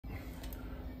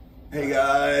Hey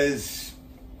guys,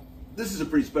 this is a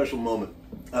pretty special moment.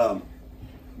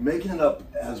 Making it up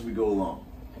as we go along.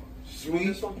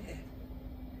 Sweet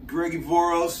Greggy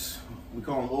Voros, we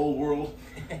call him Old World.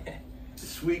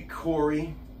 Sweet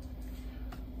Corey.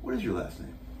 What is your last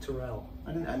name? Terrell.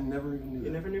 I never even knew that.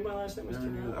 You never knew my last name was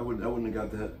Terrell? I wouldn't have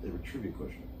got that a trivia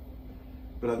question.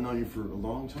 But I've known you for a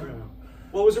long time.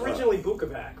 Well, it was originally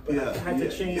Bukovac, but I had to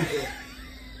change it.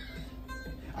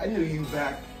 I knew you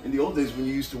back in the old days when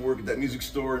you used to work at that music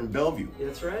store in Bellevue.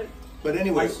 That's right. But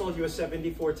anyway, I sold you a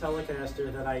 '74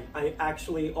 Telecaster that I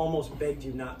actually almost begged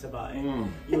you not to buy.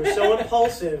 You were so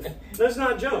impulsive. That's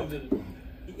not a joke.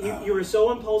 You were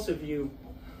so impulsive. You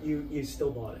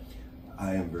still bought it.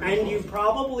 I am very. And impulsive. you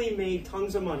probably made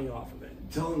tons of money off of it.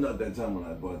 Tell them about that time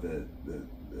when I bought that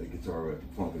guitar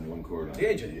with plumping one chord on the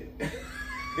AJ.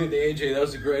 Dude, the AJ, that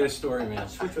was the greatest story, man.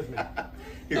 Switch with me.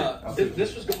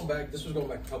 This was going back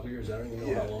a couple years. I don't even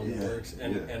know how long it works.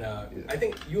 And I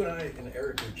think you and I and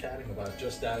Eric were chatting about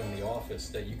just that in the office,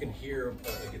 that you can hear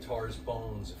a guitar's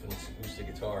bones if it's an acoustic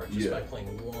guitar just by playing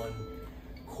one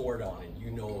chord on it.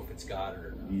 You know if it's got it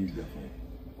or not. Yeah, definitely.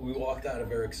 We walked out of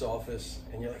Eric's office,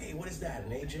 and you're like, "Hey, what is that?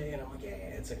 An AJ?" And I'm like, "Yeah,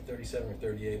 it's like a 37 or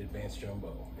 38 Advanced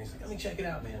Jumbo." And he's like, "Let me check it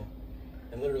out, man."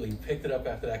 And literally, he picked it up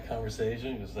after that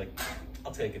conversation. He was like,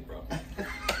 "I'll take it, bro."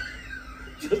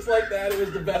 Just like that, it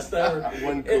was the best ever.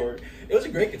 One chord. It was a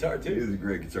great guitar, too. It is a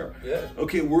great guitar. Yeah.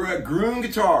 Okay, we're at Gruhn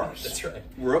Guitars. That's right.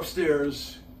 We're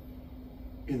upstairs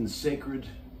in the sacred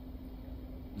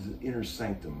inner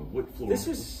sanctum. What floor? What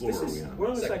floor are we on? We're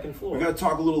on the second floor. We got to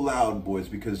talk a little loud, boys,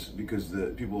 because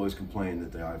the people always complain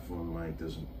that the iPhone mic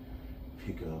doesn't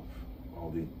pick up all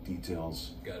the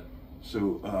details. Got it.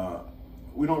 So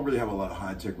we don't really have a lot of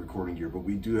high-tech recording gear, but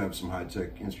we do have some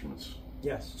high-tech instruments.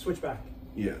 Yes, switchback.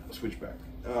 Yeah, switchback.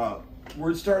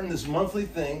 We're starting this monthly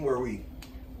thing where we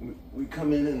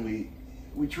come in and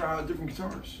we try out different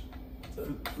guitars.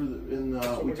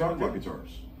 We talk about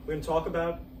guitars. We're going to talk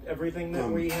about everything that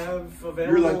we have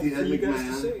available. You're like the Ed for you guys to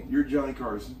McMahon. see. You're Johnny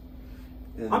Carson.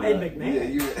 And, I'm Ed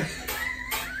McMahon.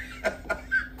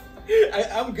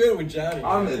 Yeah, I'm good with Johnny.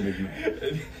 I'm Ed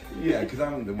McMahon. Yeah, because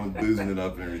I'm the one boozing it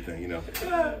up and everything, you know.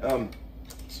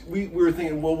 We were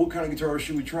thinking, well, what kind of guitar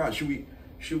should we try?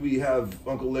 Should we have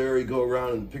Uncle Larry go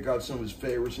around and pick out some of his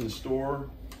favorites in the store?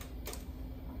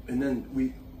 And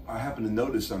then I happened to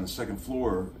notice on the second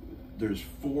floor, there's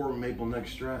 4 maple neck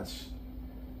Strats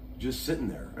just sitting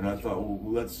there, and I thought, well,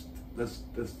 let's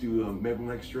do a maple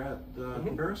neck Strat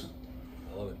comparison.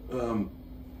 I love it.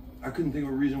 I couldn't think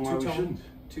of a reason why we shouldn't.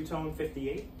 Two-tone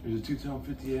 58. There's a two-tone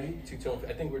 58. Two-tone.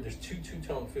 I think there's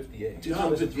two-tone 58.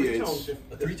 Two-tone 58.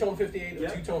 A three-tone 58. A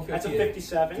two-tone 58. That's a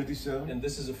 57. 57. And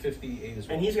this is a 58 as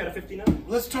well. And he's got a 59.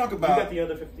 Let's talk about. You got the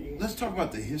other 58. Let's talk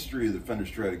about the history of the Fender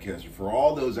Stratocaster for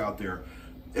all those out there.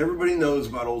 Everybody knows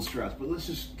about old Strats, but let's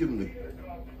just give them the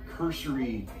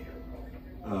cursory.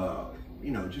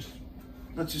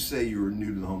 Let's just say you were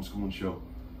new to the Homeskoolin show.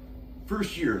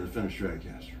 First year of the Fender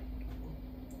Stratocaster.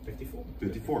 54.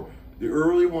 54. The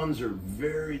early ones are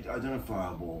very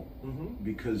identifiable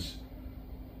because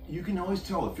you can always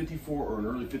tell a 54 or an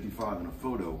early 55 in a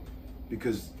photo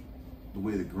because the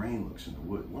way the grain looks in the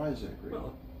wood. Why is that great?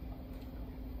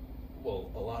 Well,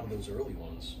 a lot of those early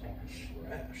ones were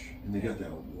ash. And they got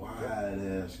that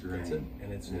wide-ass grain. That's it.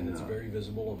 And it's very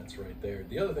visible, and it's right there.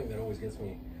 The other thing that always gets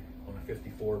me on a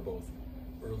 54, both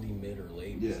early, mid, or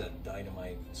late, is that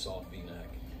dynamite soft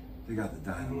V-neck. They got the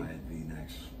dynamite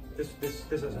V-necks. This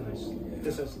has a nice.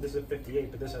 This is a 58,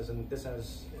 but this has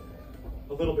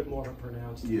a little bit more of a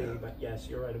pronounced V. But yes,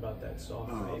 you're right about that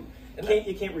soft V.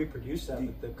 You can't reproduce that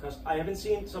with the custom. I haven't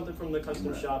seen something from the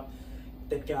custom shop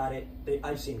that got it.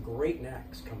 I've seen great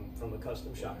necks come from the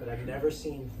custom shop, but I've never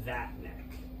seen that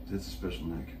neck. That's a special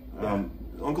neck.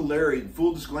 Uncle Larry,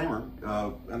 full disclaimer.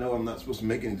 I know I'm not supposed to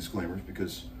make any disclaimers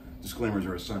because disclaimers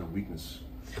are a sign of weakness,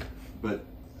 but.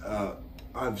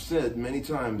 I've said many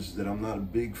times that I'm not a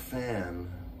big fan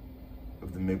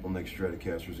of the maple neck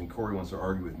Stratocasters, and Corey wants to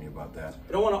argue with me about that.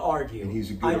 I don't want to argue. And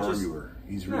he's a good arguer.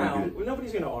 He's really good.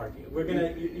 Nobody's going to argue.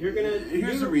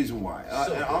 Here's the reason why.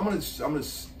 I'm gonna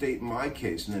state my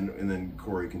case, and then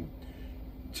Corey can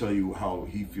tell you how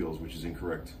he feels, which is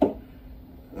incorrect.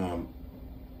 I'm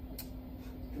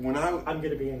going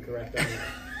to be incorrect.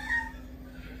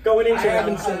 Going into I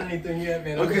haven't said anything yet,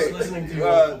 man. I'm just listening to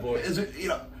you, boy.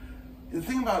 The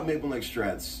thing about maple neck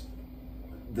Strats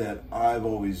that I've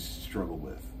always struggled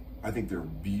with, I think they're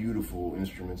beautiful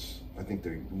instruments. I think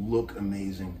they look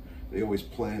amazing. They always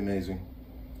play amazing.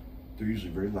 They're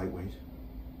usually very lightweight,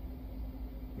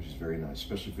 which is very nice,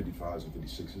 especially 55s and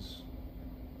 56s.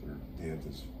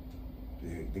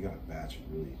 They got a batch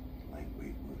of really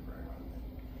lightweight wood right around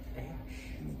them.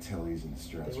 Tellys and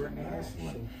Strats They were were nice.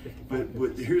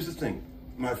 But Here's the thing.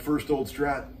 My first old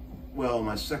Strat, well,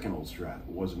 my second old Strat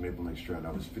was a Maple Neck Strat.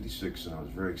 I was 56 and I was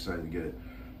very excited to get it.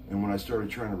 And when I started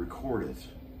trying to record it,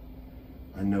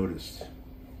 I noticed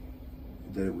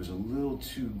that it was a little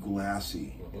too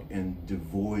glassy and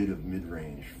devoid of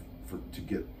mid-range to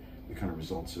get the kind of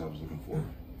results that I was looking for.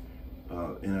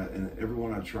 And every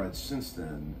one I've tried since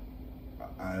then,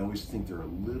 I always think they're a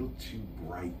little too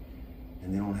bright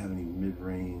and they don't have any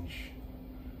mid-range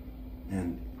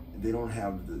and they don't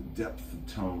have the depth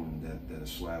of tone that a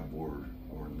slab board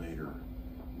or later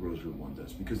rosewood one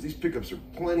does, because these pickups are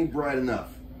plenty bright enough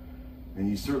and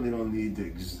you certainly don't need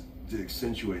to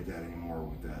accentuate that anymore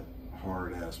with that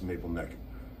hard-ass maple neck.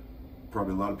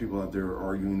 Probably a lot of people out there are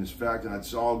arguing this fact, and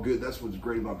that's all good. That's what's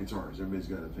great about guitars. Everybody's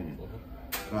got an opinion.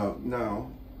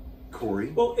 Now,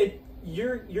 Corey. Well,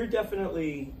 you're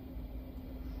definitely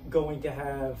going to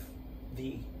have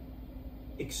the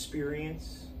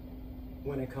experience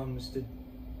when it comes to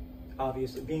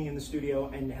obviously being in the studio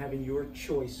and having your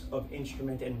choice of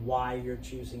instrument and why you're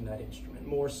choosing that instrument,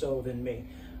 more so than me.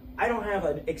 I don't have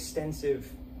an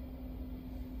extensive,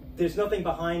 there's nothing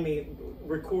behind me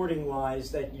recording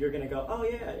wise that you're going to go, oh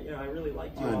yeah, you know, I really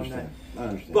liked you on that. I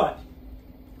understand. But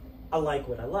I like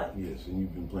what I like. Yes, and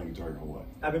you've been playing guitar your whole life.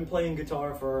 I've been playing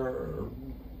guitar for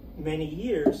many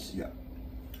years. Yeah.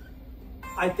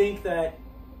 I think that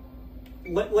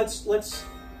let's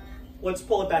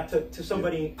pull it back to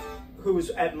somebody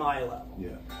who's at my level.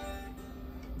 Yeah.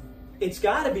 It's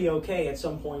got to be okay at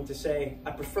some point to say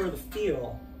I prefer the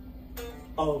feel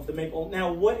of the maple.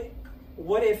 Now,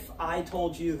 what if I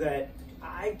told you that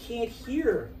I can't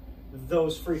hear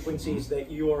those frequencies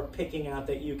that you're picking out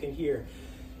that you can hear?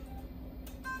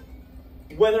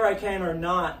 Whether I can or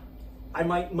not,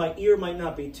 my ear might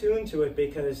not be tuned to it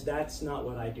because that's not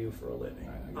what I do for a living.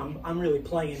 I'm really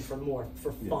playing for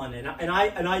fun, and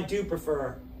I do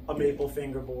prefer a maple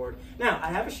fingerboard. Now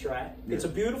I have a Strat. It's a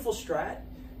beautiful Strat,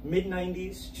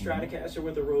 mid-90s Stratocaster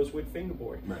with a rosewood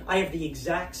fingerboard. Right. I have the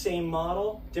exact same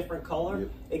model, different color,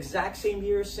 exact same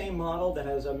year, same model that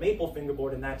has a maple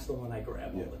fingerboard, and that's the one I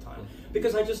grab all the time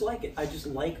because I just like it. I just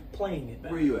like playing it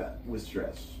better. Where are you at with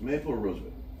Strats? Maple or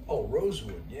rosewood? Oh,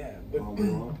 rosewood, yeah. But all day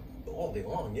long? All day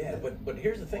long, yeah. But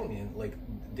here's the thing, man. Like,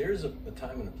 there's a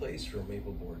time and a place for a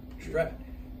maple board Strat.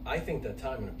 I think that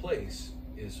time and a place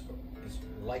is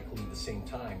likely the same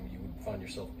time you would find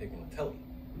yourself picking a Telly.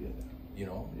 Yeah. You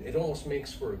know, it almost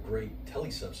makes for a great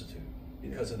Telly substitute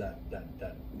because of that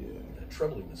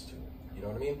trebliness to it. You know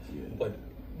what I mean? Yeah. But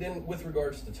then with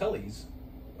regards to Tellys,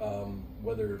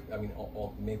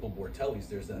 all maple board Tellys,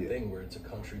 there's that thing where it's a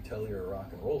country Telly or a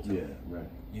rock and roll Telly. Yeah, right.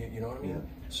 You know what I mean? Yeah.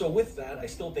 So with that, I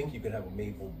still think you could have a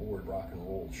maple board rock and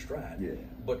roll Strat. Yeah.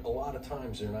 But a lot of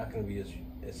times they're not going to be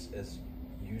as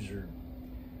user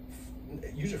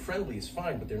friendly is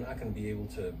fine, but they're not going to be able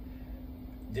to.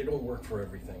 They don't work for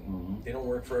everything. They don't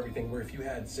work for everything. Where if you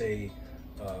had, say,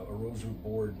 a rosewood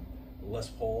board Les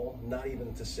Paul, not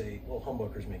even to say, well,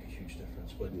 humbuckers make a huge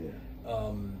difference, but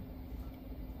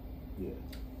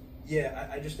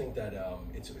I just think that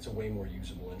it's a way more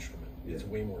usable instrument. Yeah. It's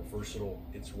way more versatile.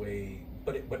 It's way,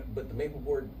 but the maple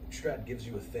board Strat gives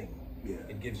you a thing. Yeah.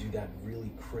 It gives you that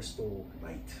really crystal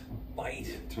bite.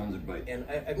 Yeah, tons of bite. And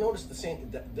I've noticed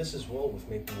this as well with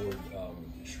maple board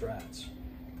Strats.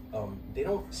 They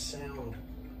don't sound,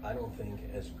 I don't think,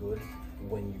 as good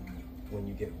when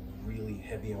you get really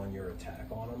heavy on your attack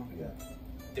on them. Yeah.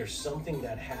 There's something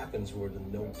that happens where the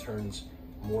note turns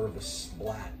more of a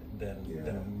splat than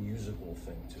a musical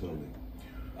thing to it.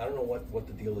 I don't know what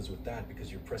the deal is with that because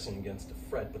you're pressing against the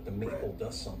fret, but the maple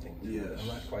does something to it. I'm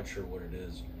not quite sure what it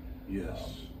is.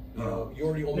 Yes. You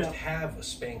already almost have a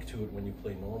spank to it when you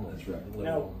play normal. That's right.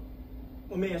 Now,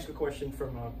 let me ask a question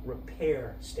from a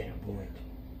repair standpoint.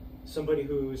 Somebody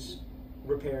who's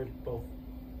repaired both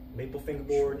maple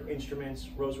fingerboard instruments,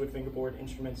 rosewood fingerboard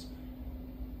instruments.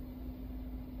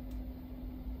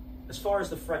 As far as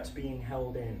the frets being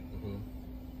held in,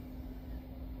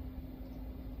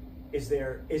 is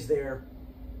there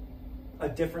a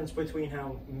difference between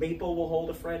how maple will hold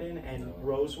a fret in and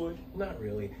rosewood? Not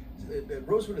really.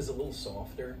 Rosewood is a little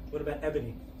softer. What about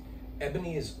ebony?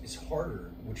 Ebony is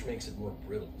harder, which makes it more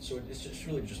brittle. So it's just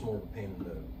really just more of a pain in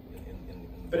the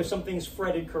But if something's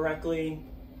fretted correctly,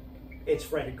 it's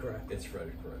fretted correctly. It's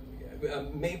fretted correctly, yeah.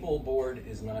 Maple board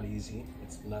is not easy.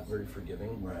 It's not very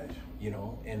forgiving. Right. You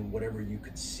know, and whatever you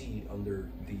could see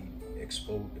under the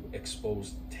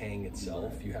exposed tang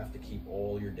itself, you have to keep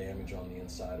all your damage on the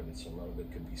inside of it so none of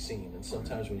it could be seen. And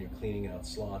sometimes when you're cleaning out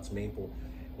slots, maple,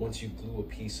 once you glue a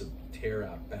piece of tear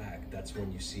out back, that's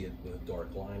when you see it with a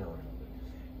dark line around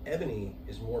it. Ebony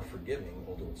is more forgiving,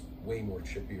 although it's way more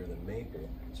chippier than maple,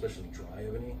 especially dry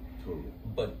ebony. Totally.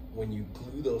 But when you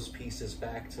glue those pieces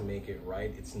back to make it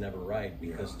right, it's never right,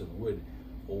 because the wood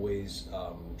always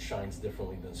shines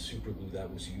differently than super glue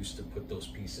that was used to put those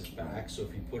pieces back. So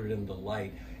if you put it in the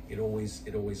light, it always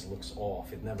looks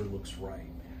off. It never looks right.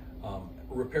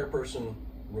 Repair person,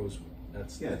 rosewood.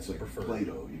 That's it's like preferred.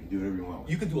 Play-Doh. You can do whatever you want.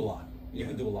 You could do a lot. You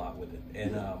can do a lot with it,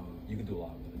 and you can do a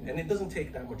lot with it. And it doesn't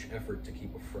take that much effort to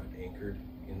keep a fret anchored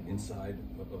inside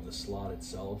of the slot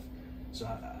itself. So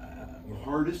the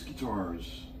hardest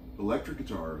guitars, electric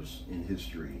guitars in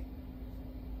history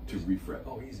to refret.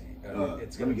 Oh, easy.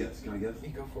 It's Can I guess? You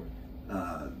go for it.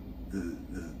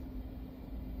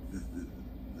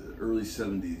 The early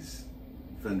 '70s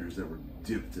Fenders that were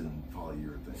dipped in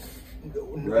polyurethane.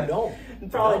 No,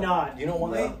 probably not. You know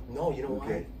why? No, you know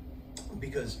why?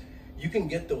 Because you can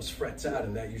get those frets out,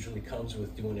 and that usually comes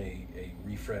with doing a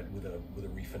refret with a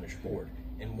refinished board.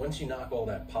 And once you knock all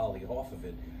that poly off of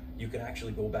it, you can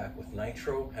actually go back with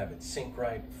nitro, have it sync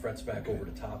right, frets back over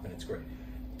the top, and it's great.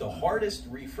 The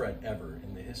hardest refret ever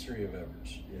in the history of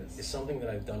Evers is something that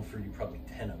I've done for you probably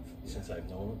 10 of since I've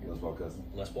known you. Les Paul Custom.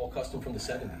 Les Paul Custom from the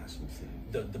 70s.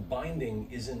 The binding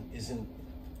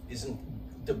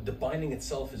the binding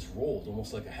itself is rolled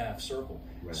almost like a half circle,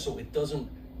 so it doesn't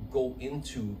go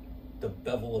into the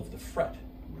bevel of the fret.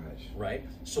 Right.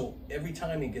 So every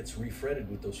time it gets refretted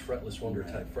with those fretless Wonder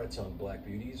type frets on Black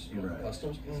Beauties,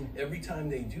 Customs, every time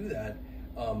they do that,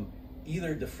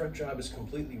 either the fret job is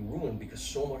completely ruined because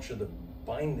so much of the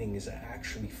binding is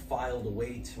actually filed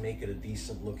away to make it a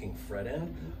decent looking fret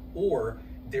end, or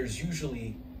there's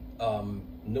usually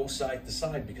no side to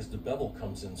side because the bevel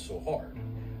comes in so hard.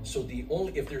 So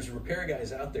if there's repair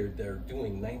guys out there that are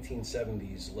doing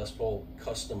 1970s Les Paul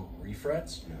Custom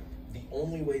refrets, the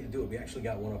only way to do it, we actually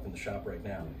got one up in the shop right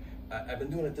now. I've been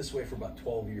doing it this way for about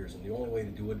 12 years, and the only way to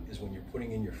do it is when you're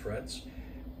putting in your frets,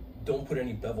 don't put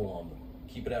any bevel on them.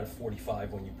 Keep it at a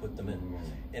 45 when you put them in.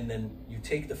 And then you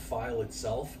take the file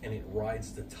itself and it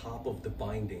rides the top of the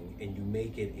binding, and you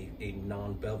make it a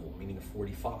non-bevel, meaning a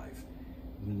 45.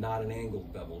 Not an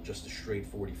angled bevel, just a straight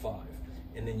 45.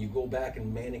 And then you go back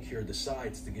and manicure the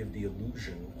sides to give the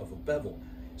illusion of a bevel.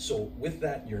 So with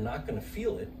that, you're not gonna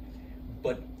feel it,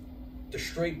 but the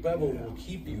straight bevel will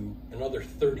keep you another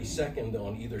 30 seconds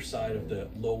on either side of the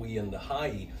low E and the high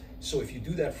E. So if you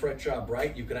do that fret job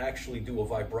right, you can actually do a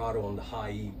vibrato on the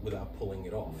high E without pulling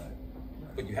it off.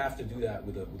 But you have to do that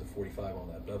with a 45 on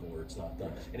that bevel, or it's not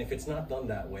done. And if it's not done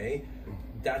that way,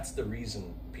 that's the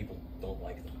reason people don't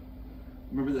like them.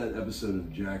 Remember that episode of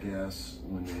Jackass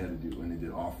when they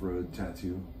did off-road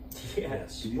tattoo?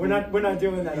 Yes. We're not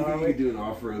doing that, are we? You could do an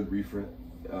off-road refret.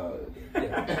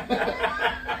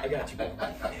 I got you, bro.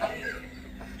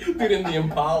 Dude, in the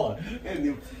Impala.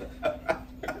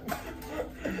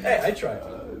 Hey, I tried.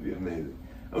 It'd be amazing.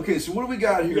 Okay, so what do we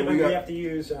got here? Yeah, but we have to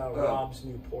use Rob's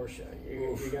new Porsche.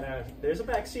 There's a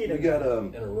back seat. We got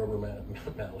and a rubber mallet.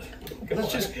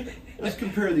 Let's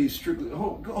compare these strictly.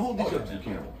 Hold these up to the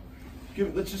camera.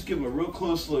 Let's just give them a real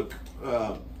close look.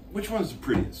 Which one's the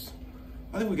prettiest?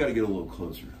 I think we got to get a little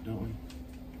closer, don't we?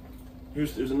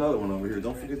 There's another one over here.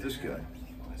 Don't forget this guy.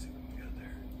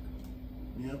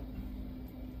 Yep.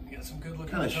 You got some good looking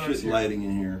kind of shit lighting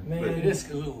in here. Man, but it is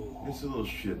cool. It's a little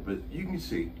shit, but you can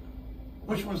see.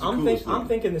 Which one's the coolest? I'm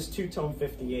thinking this two-tone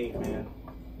 58, man.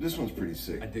 This one's pretty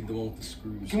sick. I dig the one with the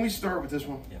screws. Can we start with this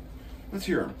one? Yeah. Let's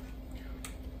hear him.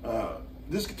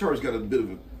 This guitar's got a bit of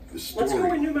a story. Let's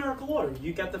go in numerical order.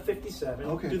 You got the 57.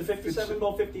 Okay. Do the 57,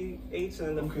 both 58s, and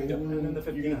then the, okay. and then the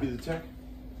 59. You're going to be the tech?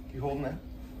 You holding that?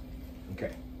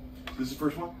 Okay. This is the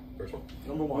first one? First one.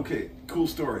 Number one. Okay, cool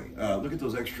story. Look at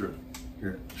those extra.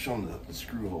 Here, show them the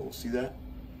screw holes. See that?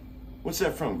 What's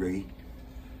that from, Greggy?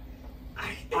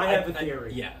 I have a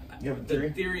theory. Yeah. You have a theory?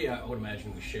 The theory I would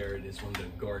imagine we shared is when the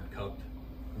guard cupped,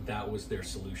 that was their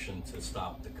solution to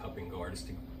stop the cupping guard, is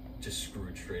to just screw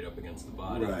it straight up against the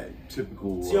body. Right.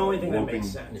 Typical. It's the only thing that makes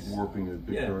sense. Warping of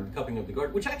the guard. Cupping of the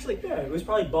guard, which actually... Yeah, it was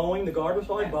probably bowing. The guard was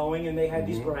probably bowing, and they had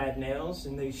these brad nails,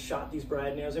 and they shot these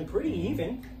brad nails in pretty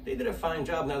even. They did a fine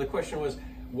job. Now the question was,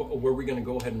 were we going to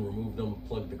go ahead and remove them,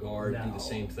 plug the guard, do the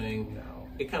same thing? No.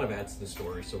 It kind of adds to the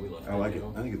story, so we left it. I like it.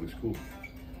 I think it looks cool.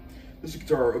 This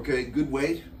guitar, okay, good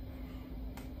weight.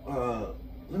 Let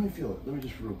me feel it. Let me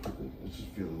just real quickly. Let's just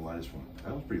feel the lightest one.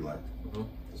 That one's pretty light.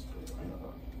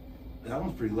 That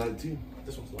one's pretty light too.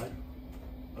 This one's lighter.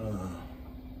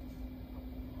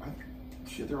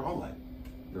 Shit, they're all light.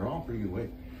 They're all pretty good weight.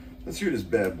 Let's hear this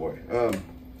bad boy.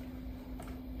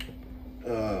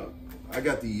 I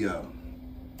got the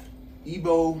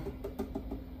Ebo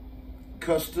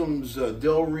Customs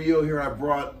Del Rio here. I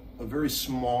brought a very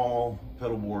small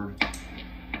pedal board,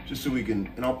 just so we can,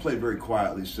 and I'll play very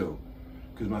quietly, so,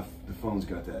 because the phone's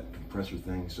got that compressor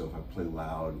thing, so if I play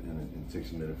loud, and it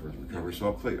takes a minute for it to recover, so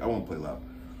I won't play loud.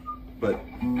 But, so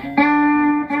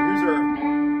here's our,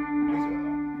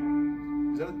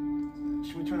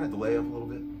 should we turn that delay up a little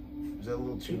bit? Is that a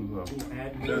little too, is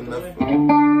that enough?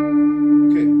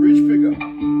 Okay, bridge pickup.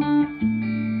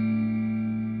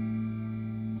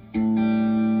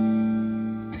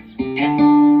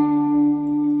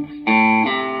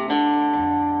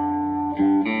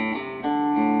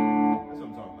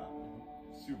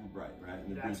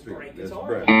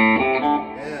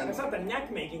 It's not the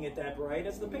neck making it that bright,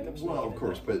 it's the pickups. Well, of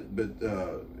course, but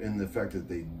and the fact that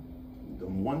the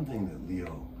one thing that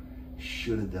Leo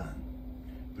should have done,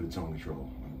 put its own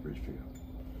control on the bridge pickup.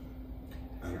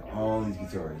 On all these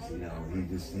guitars, you know,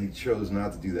 he chose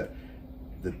not to do that.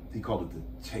 He called it the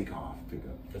takeoff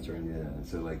pickup. That's right. Yeah.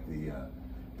 So like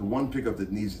the one pickup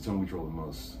that needs its own control the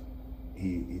most,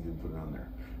 he didn't put it on there.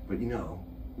 But you know,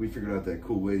 we figured out that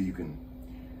cool way you can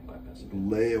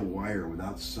lay a wire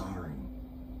without soldering.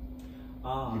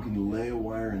 You can lay a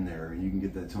wire in there and you can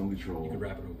get that tone control. You can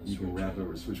wrap it over the switch. You can wrap it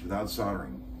over the switch without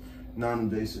soldering.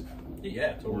 Non-invasive.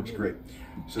 Yeah, totally. Works great.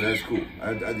 So that's cool.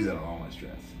 I do that on all my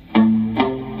strats.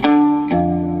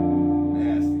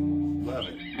 Nasty. Love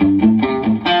it.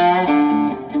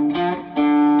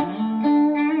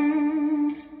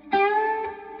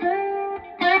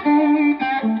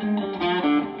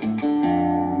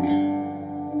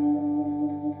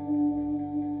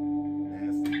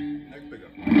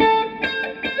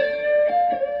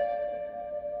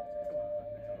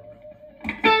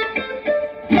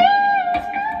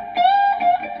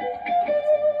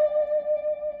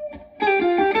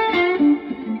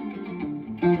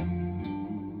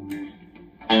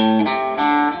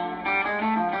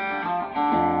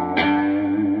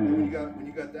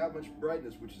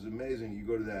 Brightness, which is amazing. You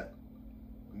go to that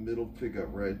middle pickup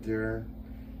right there,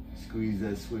 squeeze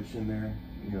that switch in there.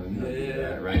 You know,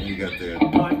 that, right? You got the.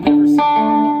 Oh, I've never seen that.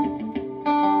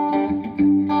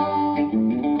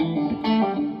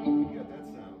 You got that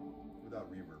sound without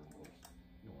reverb, of course.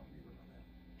 You don't want reverb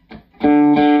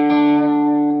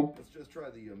on that. Let's just try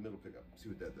the middle pickup. See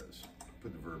what that does.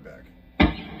 Put the verb back.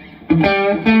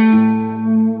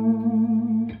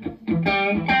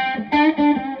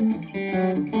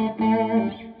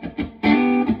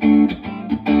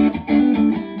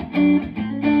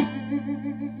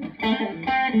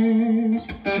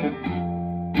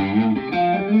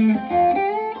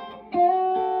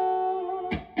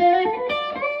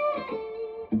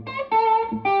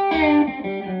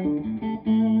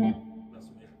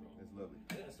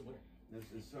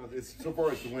 So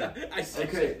far, it's the winner.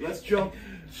 Okay, let's jump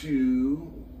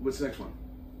to what's the next one?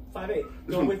 5.8.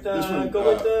 Go one, with on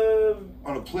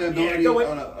a playability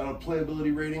on a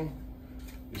playability rating.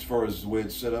 As far as the way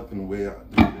it's set up and the way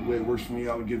it works for me,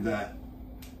 I would give that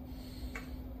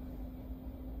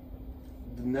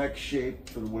the neck shape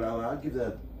for what I'd give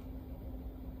that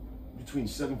between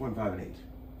 7.5 and 8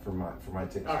 for my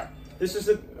taste. All right, this is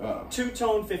a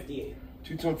two-tone 58.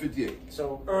 Two-tone 58.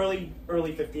 So early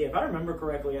 58. If I remember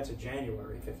correctly, that's a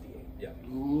January 58. Yeah.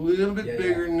 A little bit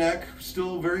bigger neck,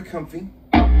 still very comfy.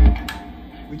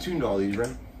 We tuned all these,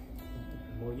 right?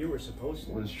 Well, you were supposed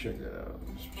to. Let's check that out.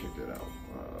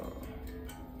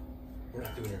 We're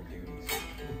not doing our duties.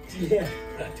 Yeah.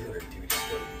 We're not doing our duties.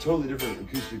 Totally different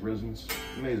acoustic resonance.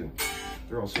 Amazing.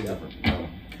 They're all so different.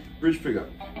 Bridge pickup.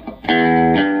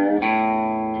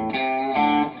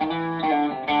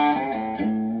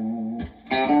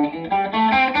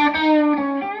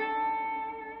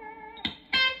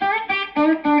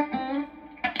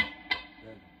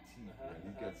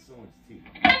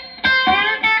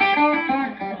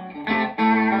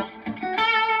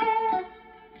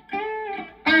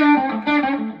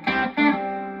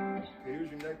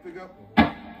 Pickup. This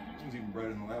one's even brighter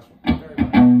than the last one.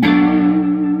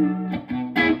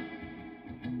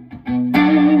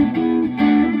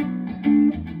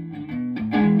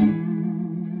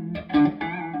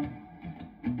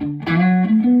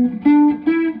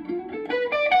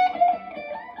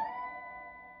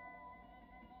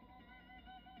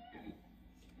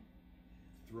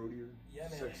 Throatier,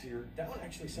 sexier. That one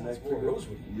actually sounds more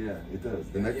rosewood. Yeah, it does.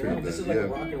 The neck pickup this does. is like a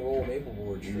rock and roll maple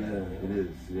board. Yeah, it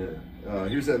is. Yeah.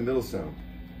 Here's that middle sound.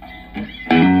 Little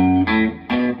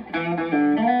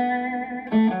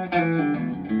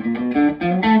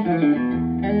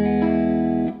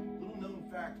known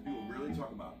fact people rarely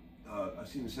talk about. I've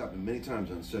seen this happen many times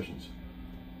on sessions.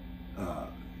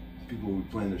 People who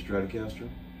play their Stratocaster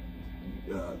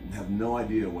have no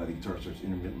idea why the guitar starts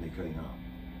intermittently cutting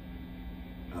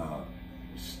off.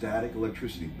 static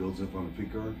electricity builds up on the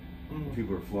pick guard.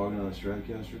 People are flogging on a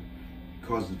Stratocaster,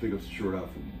 causes the pickups to short out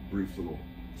for brief little.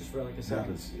 Just for like a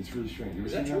second. It's really strange. You ever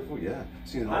Is seen that that before? Yeah,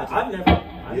 seen it all the I've time.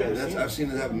 never I've seen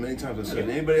it happen many times. I said,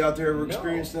 anybody out there ever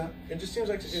experienced that? It just seems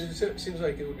like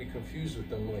it would be confused with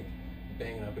them like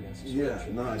banging up against the switch. Yeah,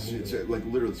 no, it's like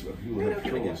literally people have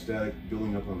trouble static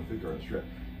building up on the pick guard.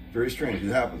 Very strange.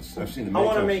 It happens. I've seen it. I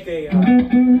want to make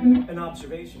an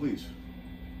observation. Please.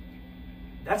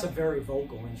 That's a very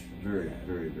vocal instrument.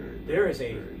 Very.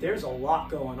 There's a lot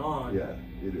going on. Yeah,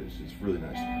 it is. It's really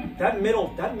nice. That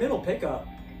middle pickup.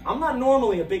 I'm not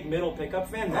normally a big middle pickup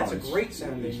fan. That's a great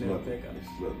sounding middle pickup. It's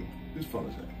lovely. Whose phone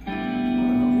is that?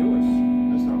 Yours.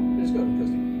 That's not. It's good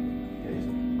because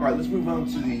All right, let's move on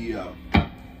to the.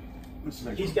 What's the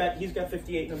next one? He's got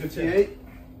 58 number 58.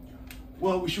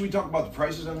 Well, should we talk about the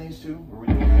prices on these too? Are we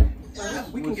doing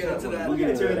that? we can get into that. We'll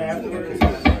get into it afterwards.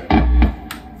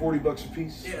 $40 a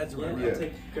piece. Yeah, that's right. Yeah, I'll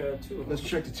take 2 of them. Let's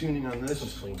check the tuning on this. This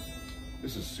is clean.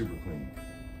 This is super clean.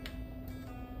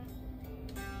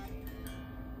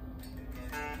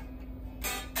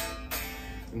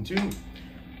 And tune,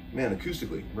 man,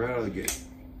 acoustically, right out of the gate.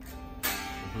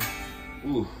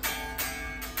 Ooh.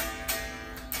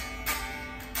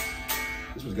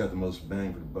 This one's got the most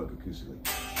bang for the buck acoustically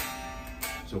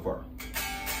so far.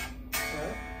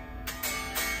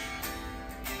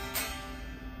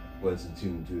 Well, it's in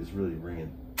tune too. It's really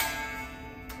ringing,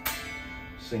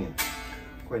 singing,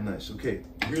 quite nice. Okay,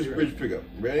 here's the bridge pickup.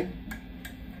 Ready?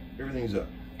 Everything's up.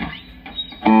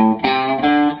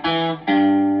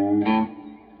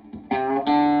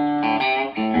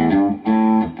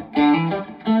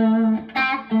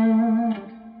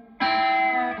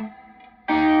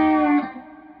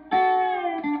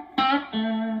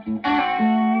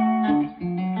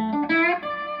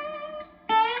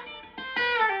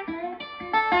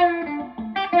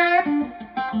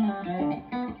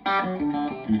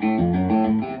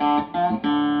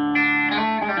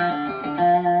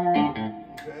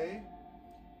 Okay,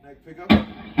 neck pickup.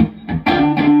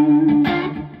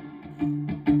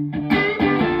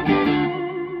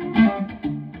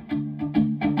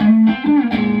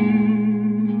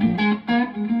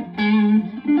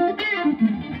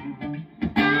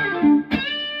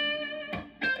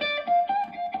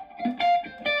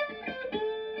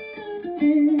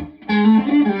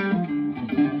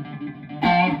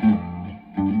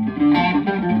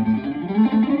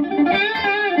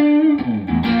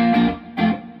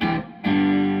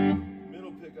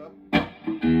 Middle pickup.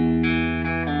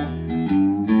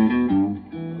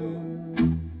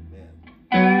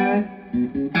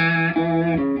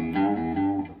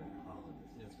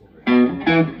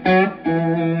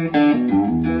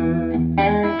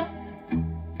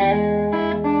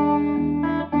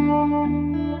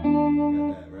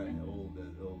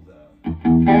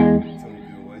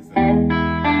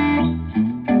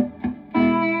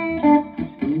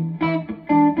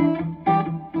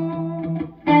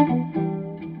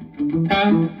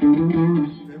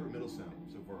 Favorite middle sound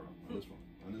so far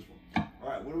on this one. All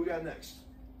right, what do we got next?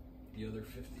 The other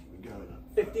 50. We got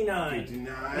 59.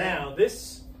 59. Now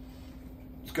this.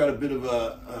 It's got a bit of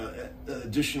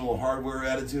additional hardware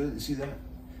added to it. You see that?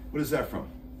 What is that from?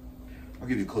 I'll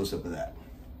give you a close up of that.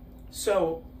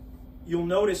 So you'll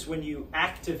notice when you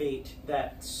activate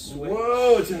that switch.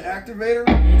 Whoa! It's an activator.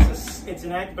 It's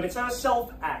an act, but it's not a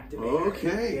self-activator.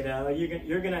 Okay. You know,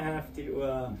 you're gonna have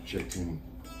to. Check tuning.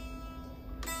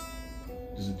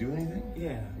 Does it do anything?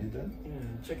 Yeah. It does? Yeah.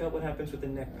 Check out what happens with the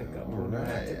neck pickup All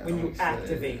when you right.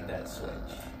 activate that switch.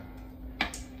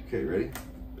 Okay, ready?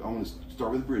 I'm going to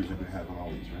start with the bridge like we have on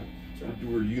all these, right? So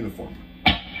we're uniform.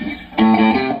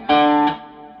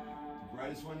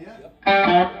 Brightest one yet? Yep.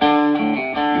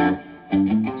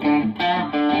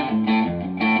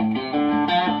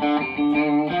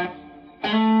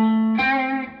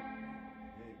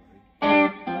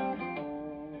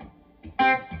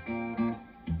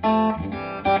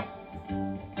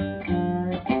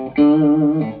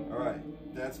 All right,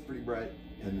 that's pretty bright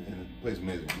and it plays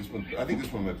amazing. This one, I think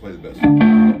this one might play the best.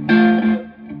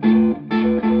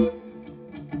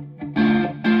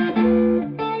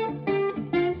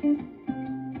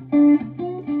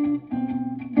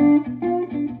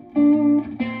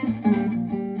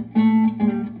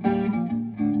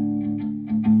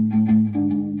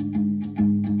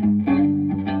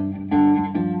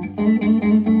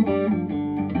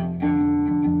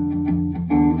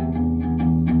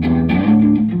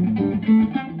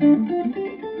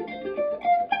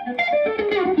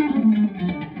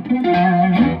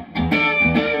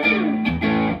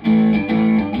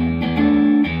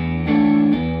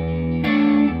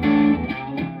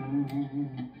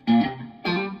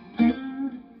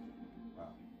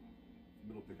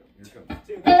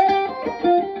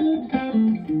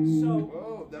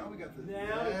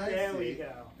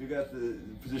 got the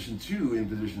position 2 in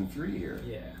position 3 here.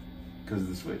 Yeah. Because of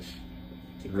the switch.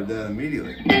 Heard that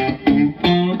immediately. So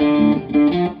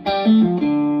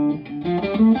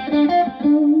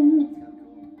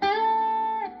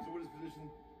what does position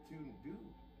 2 do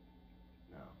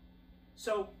now?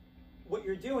 So what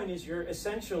you're doing is you're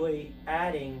essentially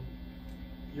adding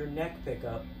your neck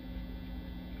pickup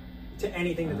to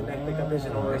anything that the neck pickup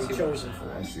isn't already chosen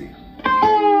for. I see.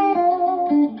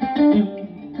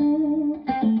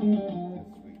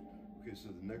 Okay, so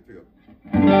the neck pickup.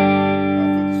 Now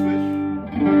flip the switch.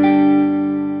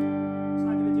 It's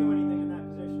not going to do anything in that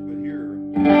position. But here.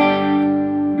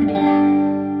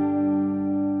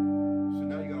 So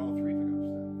now you got all 3 pickups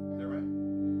then. Is that right?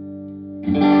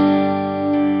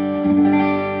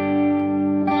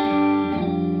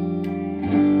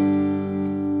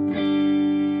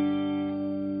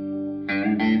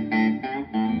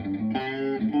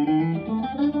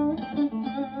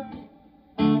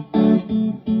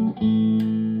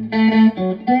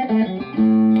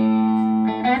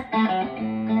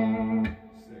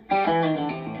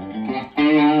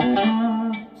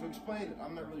 So explain it.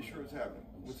 I'm not really sure what's happening.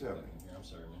 What's happening? I'm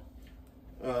sorry,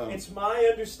 man. It's my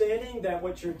understanding that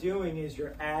what you're doing is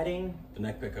you're adding The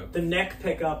neck pickup. the neck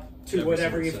pickup to Every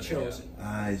whatever single you've set, chosen.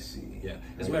 I see. Yeah.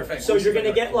 As a matter of fact, So you're going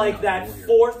to get like that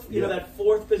fourth, you know, Yeah. that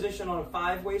fourth position on a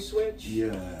 5-way switch. Yeah.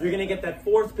 You're going to get that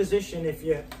fourth position if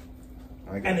you,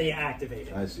 I got and then it. you activate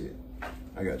it. I see it.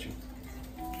 I got you.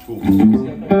 Cool.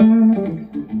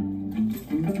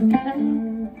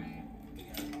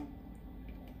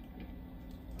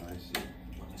 I see.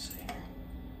 Let me see.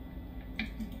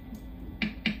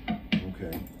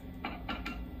 Okay.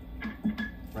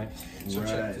 Right. So Right.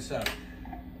 check this out.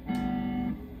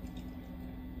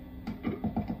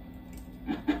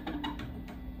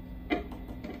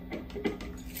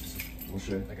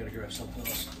 Okay. I gotta grab something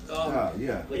else. Ah,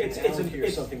 yeah. Like It's an Allen key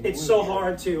or something. it's so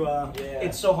hard to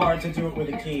it's so hard to do it with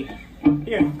a key.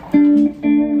 Here,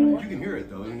 You can hear it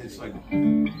though, and it's like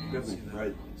definitely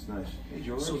right. It's nice. Hey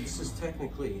George. So this is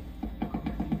technically.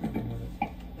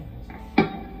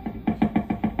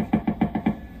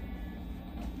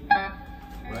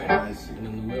 Right? I see. And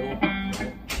in the middle,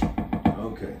 right?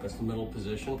 Okay. That's the middle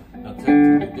position. Now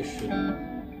technically this should.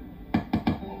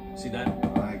 See that?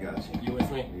 I got you. You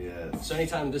with me? Yes. So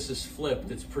anytime this is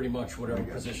flipped, it's pretty much whatever I got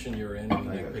you. position you're in and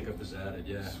the I neck got you. pickup is added,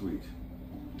 yeah. Sweet.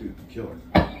 Dude, killer.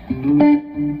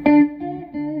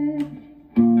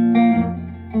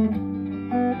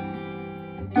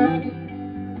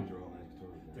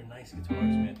 They're nice guitars,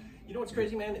 man. You know what's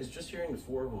crazy, man, is just hearing the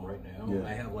 4 of them right now, Yeah.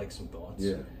 I have like some thoughts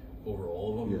Yeah. over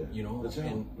all of them, you know? What's that?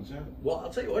 And, What's that? well, I'll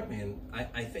tell you what, man,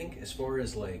 I think as far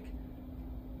as like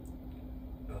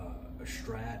a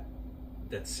Strat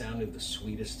that sounded the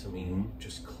sweetest to me, Mhm.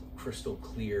 just crystal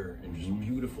clear and just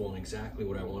beautiful and exactly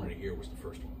what I wanted to hear was the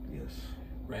first one, Yes.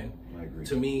 right? I agree.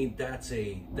 To me, that's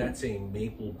a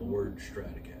maple board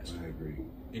Stratocaster. I agree.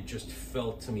 It just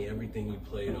felt to me, everything you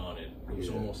played on it, it was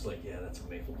Yeah. almost like, yeah, that's a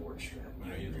maple board Strat. You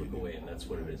know, you'd look away and that's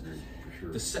what it is. I agree, for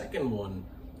sure. The second one,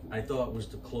 I thought was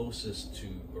the closest to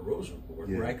a Rosewood board,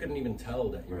 where Yeah. I couldn't even tell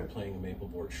that you were Right. playing a maple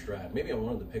board Strat. Maybe on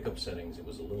one of the pickup settings, it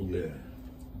was a little Yeah. bit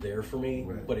there for me,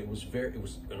 Right. but it was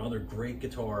another great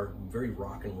guitar, very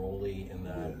rock and rolly in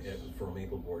that Yes. for a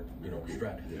maple board, you know,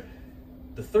 Strat. Yeah.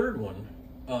 The third one,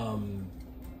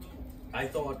 I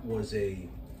thought was the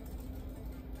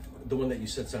one that you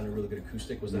said sounded really good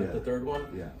acoustic. Was that Yeah. the third one?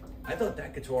 Yeah. I thought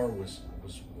that guitar was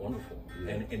wonderful,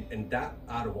 Yeah. and that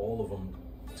out of all of them,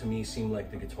 to me, seemed like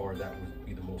the guitar that would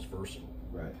be the most versatile.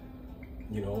 Right.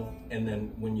 You know, and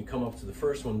then when you come up to the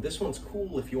first one, this one's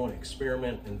cool if you want to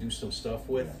experiment and do some stuff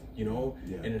with, you know,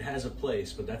 Yeah. and it has a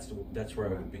place, but that's where I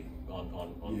would be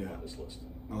on Yeah. this list.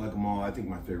 I like them all. I think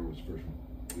my favorite was the first one.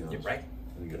 To be Yeah, honest. right.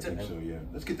 I That's think it, so. man. Yeah.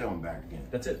 Let's get that one back again.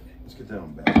 That's it. Let's get that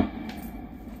one back.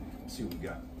 Let's see what we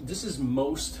got. This is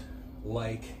most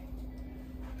like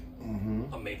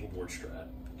Mm-hmm. a maple board Strat,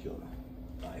 Killer.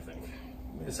 I think.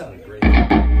 It sounded great.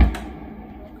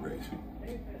 Great.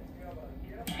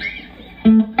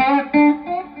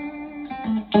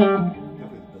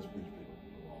 Definitely the best bridge pickup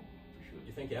of all, for sure.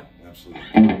 You think, yeah? Absolutely.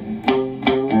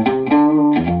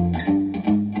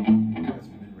 That's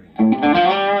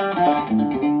mid-range.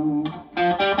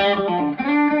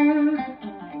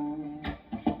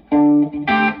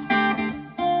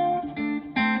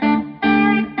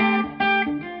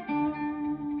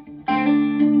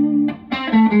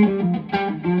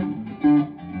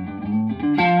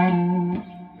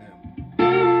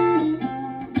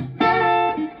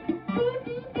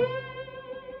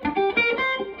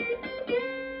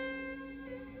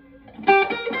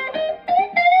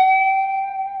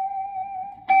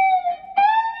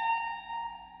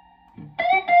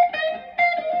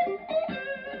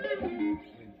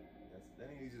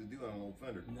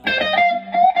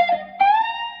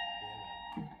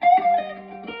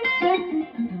 That's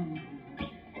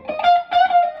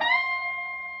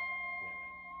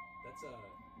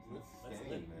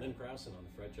Lynn Krausen on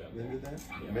the fret job. Lynn did that?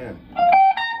 Yeah. Man.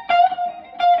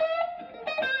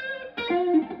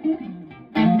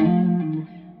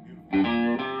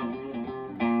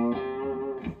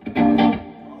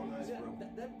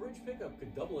 That bridge pickup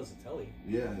could double as a telly.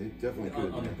 Yeah, it definitely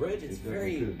could. On the bridge, it's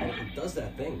very, it does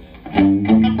that thing, man.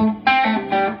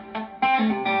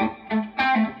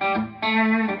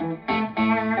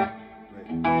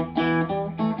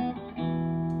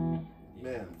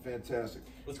 Man, fantastic.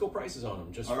 Let's go prices on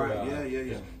them. Just all for, right.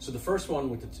 Yeah. So the first one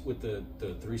with the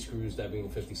 3 screws, that being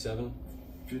 57.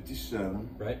 57.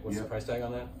 Right. What's the price tag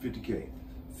on that? $50K.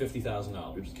 $50,000.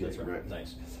 $50K. That's right.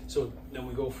 Nice. So then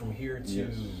we go from here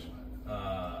to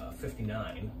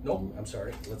 59. No, I'm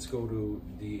sorry. Let's go to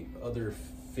the other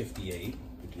 58.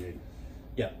 58.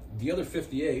 Yeah, the other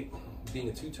 58 being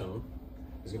a 2-tone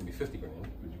is going to be 50 grand.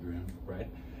 50 grand. Right.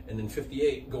 And then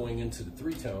 58 going into the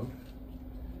 3-tone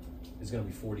is going to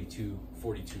be 42.5.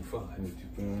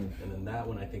 42.5. And then that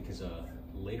one I think is a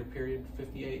later period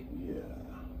 58. Yeah.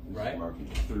 Right. Market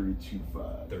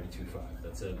 32.5. 32.5.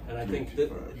 That's it. And I think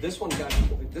this one got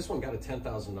a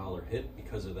 $10,000 hit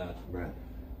because of that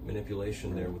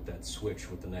manipulation there with that switch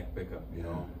with the neck pickup. You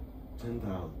know,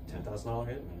 $10,000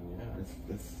 hit. Yeah.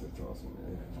 That's awesome,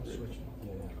 man. I'm switching.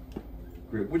 Yeah.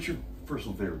 Great. What's your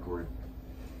personal favorite, Corey?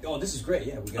 Oh, this is great.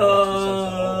 Yeah, we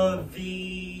got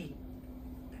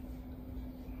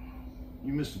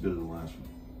You missed a bit of the last one.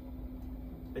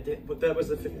 I did, but that was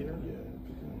the 59. Yeah.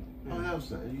 Oh, that was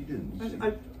that. You didn't.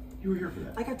 You were here for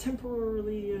that. I got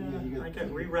temporarily. I got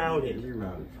rerouted.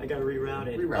 Rerouted. I got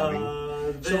rerouted.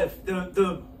 Rerouting.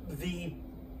 The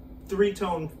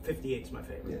 3-tone 58 is my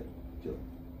favorite. Yeah.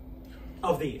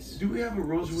 Of these. Do we have a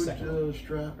Rosewood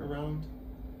Strat around?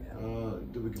 Yeah.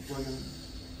 Do we can plug in?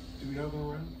 Do we have one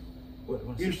around? What?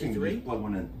 Interesting. To just plug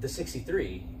one in. The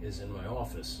 63 is in my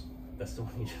office. That's the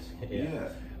one you just. Yeah.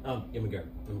 Let me grab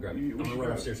it. I'm gonna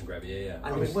run upstairs and grab it. Yeah.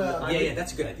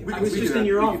 That's a good idea. I was just in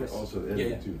your office. Also,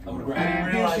 too. I'm gonna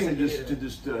grab it. To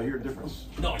just hear a difference.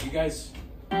 No, you guys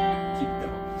keep it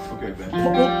going. Okay, Ben.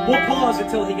 We'll pause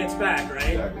until he gets back, right?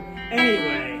 Exactly.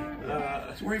 Anyway.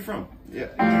 So where are you from? Yeah.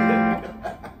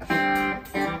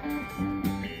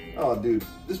 Oh, dude,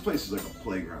 this place is like a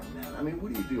playground, man. I mean,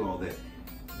 what do you do all day?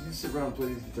 You just sit around and play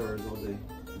these guitars all day.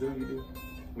 Is that what you do?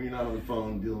 When you're not on the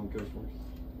phone dealing with customers?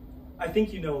 I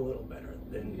think you know a little better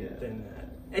than that.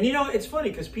 And you know, it's funny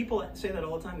because people say that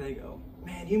all the time. They go,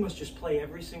 man, you must just play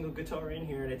every single guitar in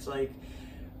here. And it's like,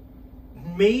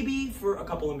 maybe for a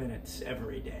couple of minutes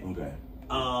every day. Okay.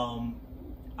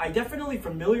 I definitely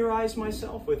familiarize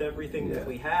myself with everything that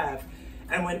we have.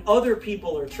 And when other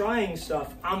people are trying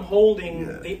stuff, I'm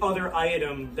holding the other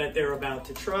item that they're about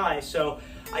to try. So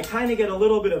I kind of get a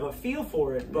little bit of a feel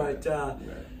for it. But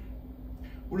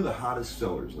what are the hottest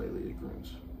sellers lately at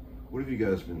Gruhn's? What have you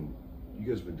guys been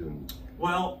doing?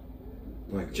 Well,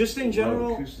 like just in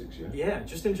general, acoustics,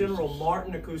 just in general,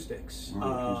 Martin acoustics,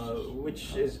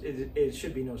 which is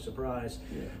should be no surprise.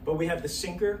 Yeah. But we have the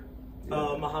Sinker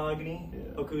mahogany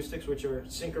acoustics, which are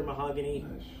Sinker mahogany,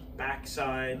 back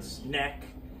sides, neck,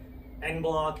 end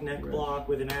block, neck block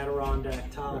with an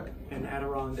Adirondack top and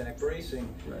Adirondack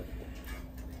bracing. Right.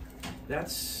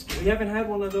 We haven't had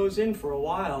one of those in for a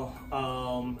while,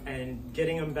 and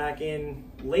getting them back in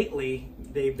lately,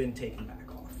 they've been taken back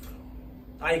off.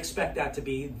 I expect that to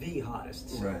be the hottest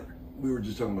seller. Right. We were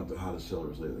just talking about the hottest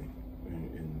sellers lately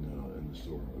in the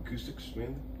store. Acoustics,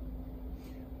 mainly?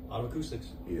 A lot of acoustics.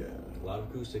 Yeah. A lot of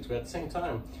acoustics. But at the same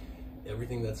time,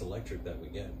 everything that's electric that we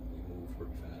get, we move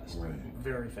pretty fast. Right.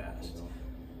 Very fast.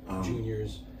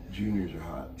 Juniors. Juniors are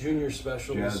hot. Junior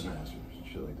specials. Jazz masters,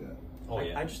 shit like that. Oh,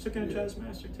 yeah. I just took in a Jazz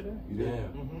Master today. You did? Yeah.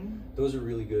 Mm-hmm. Those are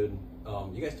really good.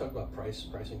 You guys talked about price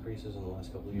increases in the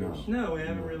last couple of years? No, we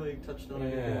haven't really touched on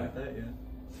anything like that yet.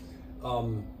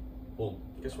 Well,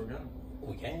 I guess we're gonna.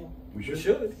 We can. We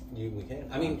should. We can.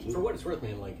 I mean, for what it's worth,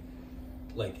 man,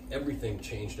 like everything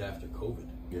changed after COVID.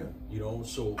 Yeah. You know,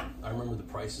 so I remember the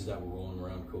prices that were rolling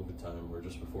around COVID time or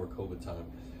just before COVID time.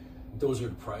 Those are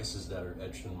the prices that are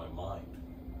etched in my mind.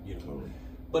 You know. Totally.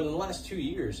 But in the last 2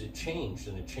 years, it changed,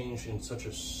 and it changed in such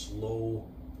a slow,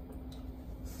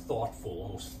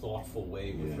 almost thoughtful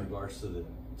way with regards to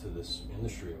this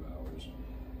industry of ours,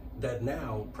 that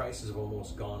now prices have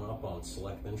almost gone up on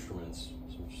select instruments,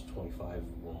 which is 25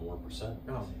 or more %.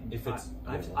 Oh, if it's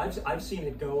I've seen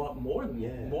it go up more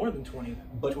than 20,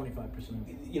 but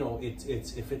 25%. You know, it's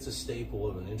if it's a staple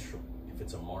of an instrument, if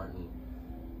it's a Martin,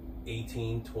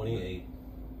 18, 28,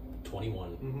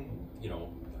 21, you know.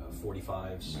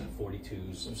 45s,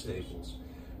 42s, some staples.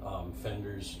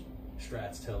 Fenders,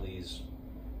 Strats, Tellys,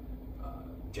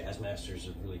 Jazz Masters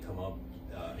have really come up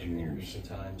in recent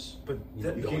times. But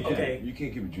you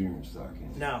can't keep a junior in stock.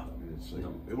 No. It's like,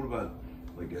 what about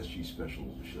like SG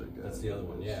specials and shit like that? That's the other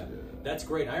one, yeah. That's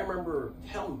great. I remember,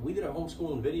 hell, we did a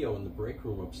homeschooling video in the break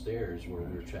room upstairs where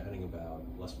we were chatting about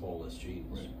Les Paul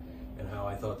SGs and how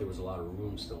I thought there was a lot of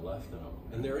room still left in them.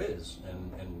 And there is.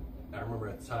 And I remember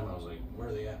at the time I was like, where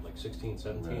are they at? Like 16,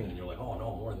 17? And you're like, oh,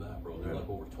 no, more than that, bro. They're like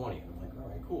over 20. And I'm like, all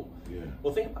right, cool. Yeah.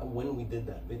 Well, think about when we did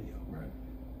that video.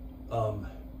 Right.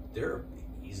 They're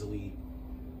easily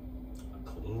a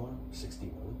clean one,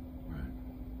 61. Right.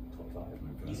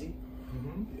 25. Easy.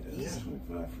 Yeah,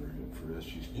 25 for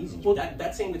SG's. Easy. Well,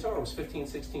 that same guitar was 15,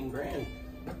 16 grand.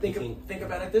 Think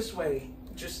about it this way.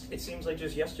 Just, it seems like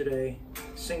just yesterday,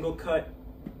 single cut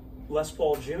Les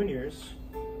Paul Juniors,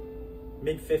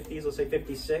 mid 50s, let's say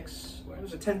 56. It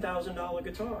was a $10,000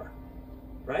 guitar,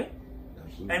 right?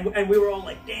 Absolutely. And we were all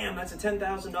like, damn, that's a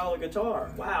 $10,000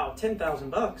 guitar. Wow,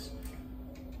 $10,000.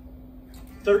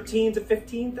 $13,000 to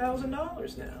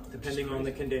 $15,000 now, depending on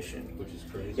the condition. Which is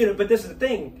crazy. You know, but this is the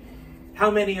thing. How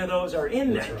many of those are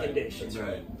in that condition? That's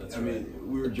right. That's I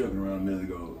mean, we were joking around a minute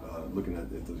ago, looking at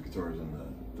those guitars on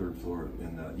the 3rd floor,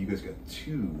 and you guys got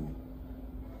 2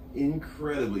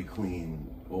 incredibly clean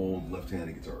old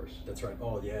left-handed guitars. That's right.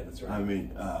 Oh yeah, that's right. I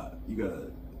mean, you got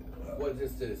a what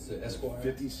is this? The Esquire?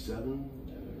 57,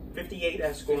 58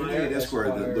 Esquire. 58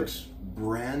 Esquire that looks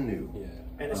brand new. Yeah.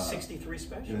 And a 63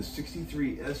 Special. And a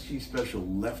 63 SG Special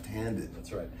left-handed.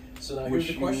 That's right. So now which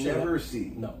here's the question. You never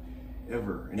see. No.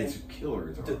 Ever. And it's a killer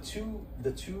guitar.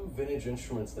 The two vintage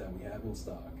instruments that we have in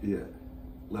stock. Yeah.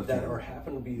 That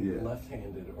happen to be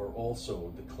left-handed are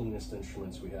also the cleanest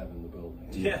instruments we have in the building.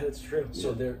 Yeah, that's true.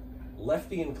 So they're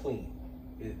lefty and clean.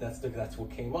 That's what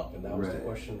came up, and that was the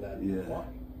question why.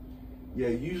 Yeah,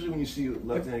 usually when you see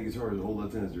left-handed guitars, old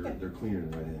left-handed, they're cleaner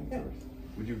than right-handed guitars.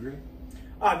 Would you agree?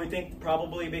 I would think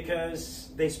probably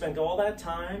because they spent all that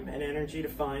time and energy to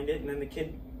find it, and then the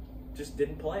kid just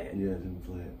didn't play it. Yeah, didn't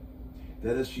play it.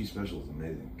 That SG Special is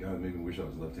amazing. God, it made me wish I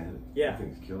was left-handed. Yeah. That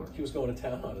thing's killer. He was going to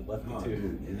town on it, lefty too.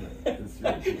 Dude, yeah. That's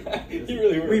really He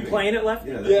really were you playing it lefty?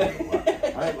 Yeah.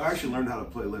 I actually learned how to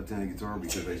play left-handed guitar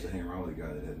because I used to hang around with a guy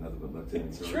that had nothing but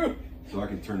left-handed guitar. True. So I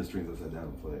can turn the strings upside down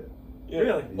and play it. Yeah.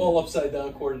 Really? Yeah. All upside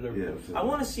down, quartered everything. Yeah, I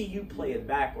want to see you play it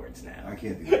backwards now. I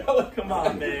can't do that. Come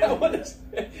on, man. I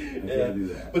can't do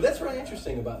that. But that's really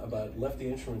interesting about lefty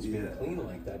instruments being clean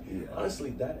like that. Yeah.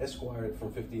 Honestly, that Esquire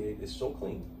from 58 is so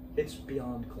clean. It's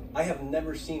beyond clean. I have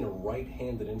never seen a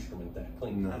right-handed instrument that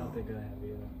clean. No. I don't think I have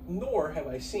either. Nor have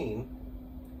I seen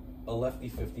a lefty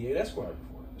 58 Esquire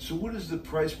before. So what is the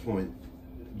price point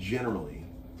generally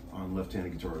on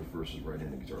left-handed guitars versus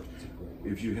right-handed guitars?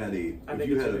 If you had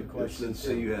let's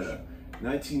say you had a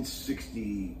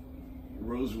 1960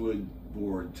 rosewood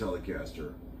board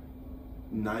Telecaster,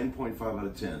 9.5 out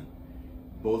of 10,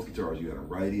 both guitars, you got a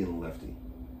righty and a lefty.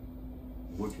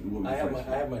 What I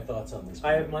have my thoughts on this.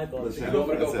 I have my thoughts. You want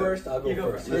me to go first? I'll go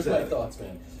go first. first. Here's my thoughts,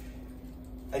 man.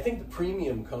 I think the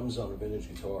premium comes on a vintage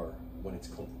guitar when it's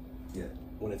clean. Yeah.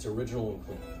 When it's original and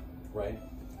clean, right?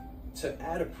 To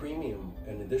add a premium,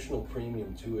 an additional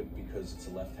premium to it because it's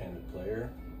a left-handed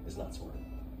player is not smart.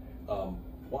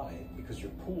 Why? Because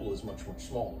your pool is much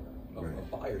smaller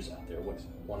of buyers out there. What's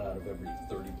 1 out of every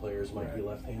 30 players might be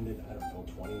left-handed? I don't know,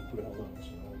 20, who the hell knows?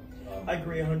 I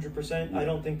agree 100%. I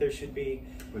don't think there should be.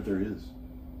 But there is.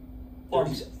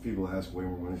 People ask way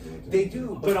more money for it. They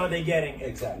do. But are they getting it?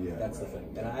 Exactly. Yeah, that's the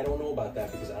thing. And I don't know about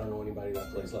that because I don't know anybody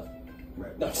that plays left.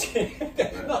 Right. No, I'm just kidding.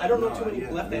 No, I don't know too many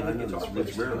left-handed guitar players.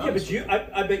 It's rare. Yeah,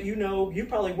 but I bet you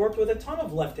probably worked with a ton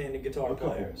of left-handed guitar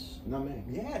players. Not me.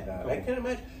 Yeah, I can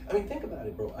imagine. I mean, think about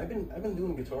it, bro. I've been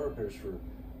doing guitar repairs for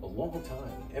a long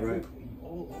time.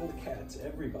 All the cats,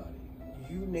 everybody,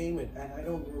 you name it. And I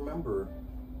don't remember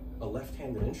a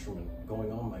left-handed instrument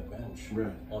going on my bench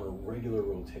on a regular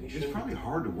rotation. It's probably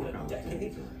hard to work on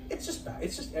decade. It's just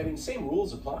I mean, same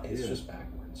rules apply. It's just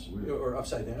backwards or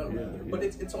upside down rather. But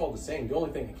it's all the same. The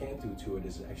only thing I can't do to it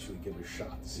is actually give it a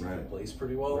shot to see if it plays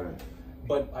pretty well.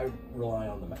 But I rely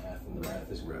on the math, and the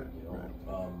math is good. You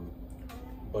know.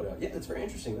 But yeah, it's very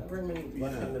interesting. Not very many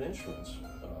left-handed instruments.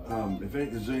 If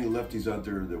there's any lefties out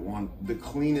there that want the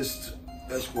cleanest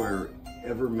Esquire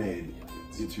ever made,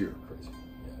 it's here. Crazy.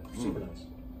 Yeah, super nice.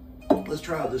 Let's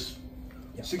try out this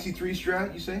 63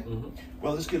 Strat, you say?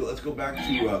 Well, let's go back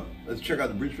to, let's check out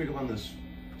the bridge pickup on this,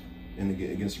 and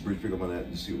against the bridge pickup on that,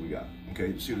 and see what we got.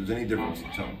 Okay, see if there's any difference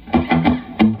in tone.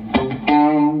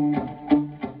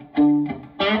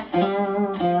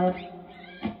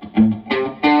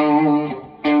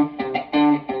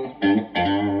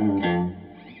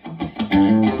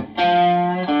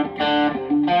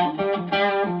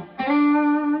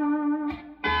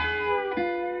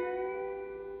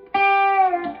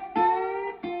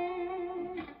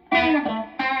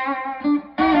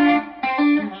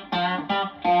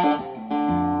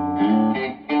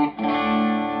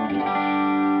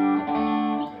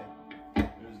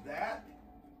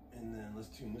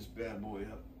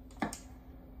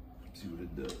 see what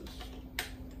it does.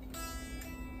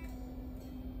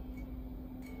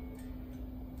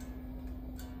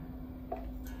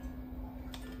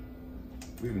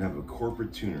 We even have a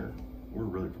corporate tuner. We're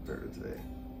really prepared today.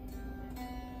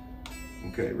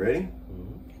 Okay, ready?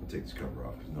 I'll take this cover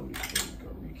off because nobody's playing with the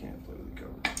cover. You can't play with the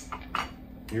cover.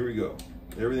 Here we go.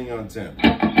 Everything on 10.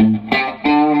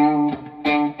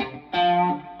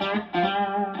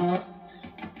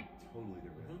 Totally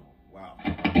different. Wow.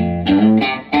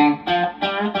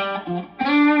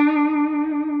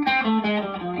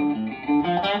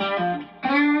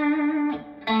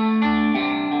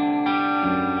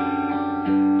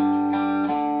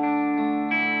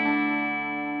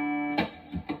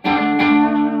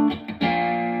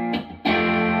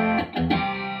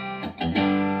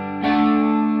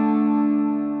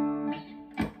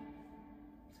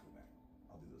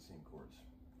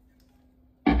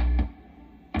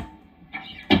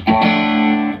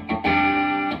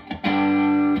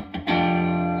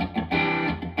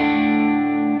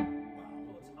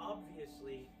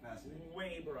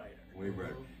 Way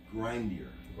brighter. Grindier.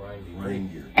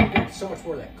 Grindier. So much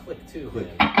more of that click too. Click.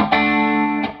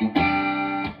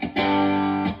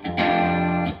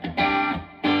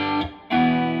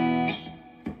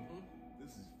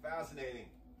 This is fascinating.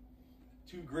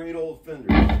 Two great old Fenders.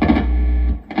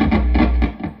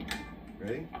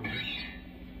 Ready?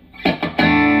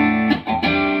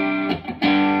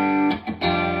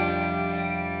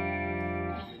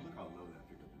 Look how low that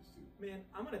pickup is too. Man,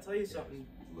 I'm gonna tell you something.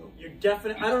 Low. You're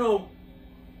definitely. I don't know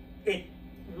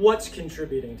what's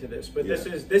contributing to this, but this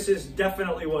is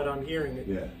definitely what I'm hearing.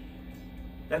 Yeah.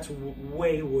 That's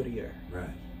way woodier. Right.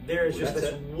 There is just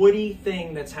this woody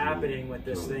thing that's happening with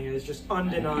this thing, and it's just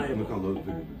undeniable. Look how low the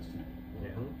pickup is too.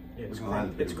 Yeah,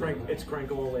 it's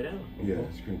crank all the way down. Yeah,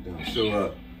 it's cranked down.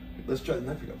 So let's try the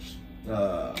neck pickups.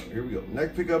 Here we go.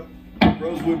 Neck pickup,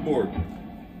 rosewood board.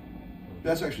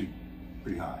 That's actually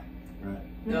pretty high, right?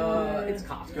 It's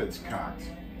cocked. It's good. It's cocked.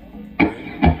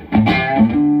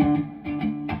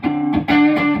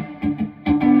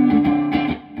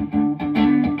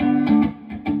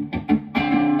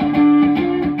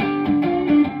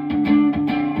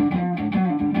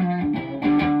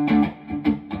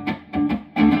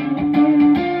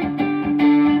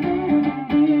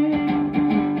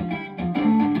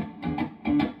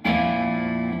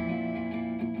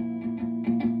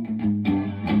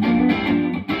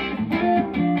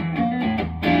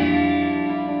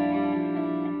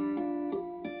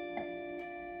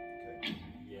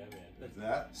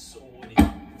 That. So woody.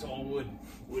 It's all wood.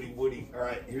 Woody. All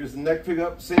right, here's the neck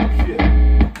pickup. Same shit.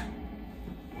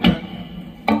 Right.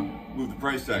 Move the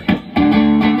price tag.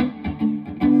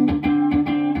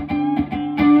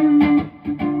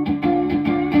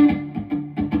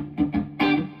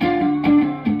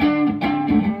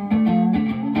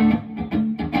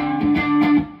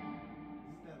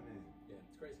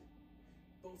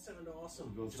 Both sound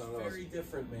awesome. Both sound very awesome.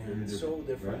 Different, man. Very different. So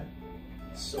different. Right?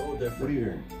 So different. What are you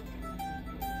hearing?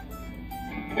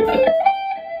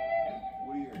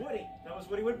 Woody. That was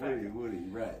Woody Woodpecker. Woody,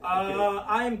 right.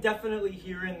 I am definitely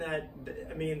hearing that.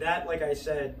 I mean, that, like I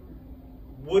said,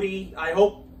 Woody. I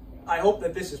hope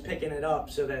that this is picking it up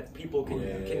so that people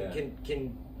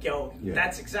can go. Yeah.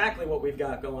 That's exactly what we've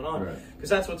got going on, Right. because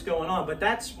that's what's going on. But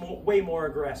that's way more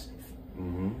aggressive.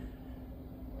 Mm-hmm.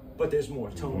 But there's more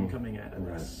tone coming out of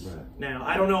this. Right. Now,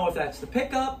 I don't know if that's the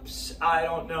pickups. I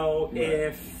don't know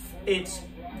if it's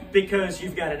because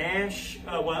you've got an ash.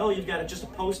 Well, you've got just a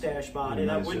post-ash body.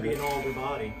 That would be an older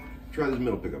body. Try this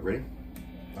middle pickup. Ready?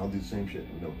 I'll do the same shit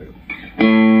with middle pickup.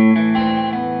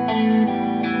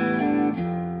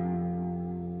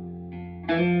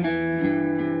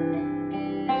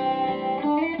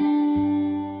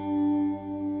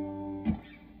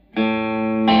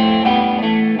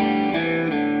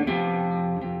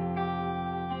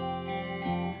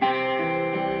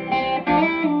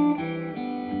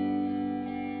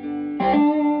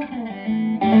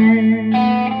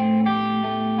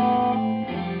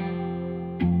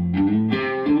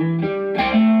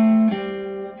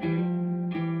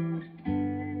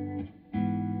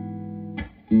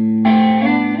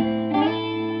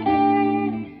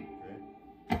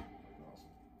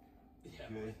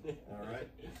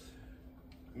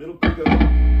 Middle pickup,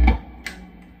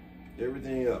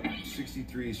 everything up,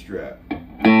 63 Strat.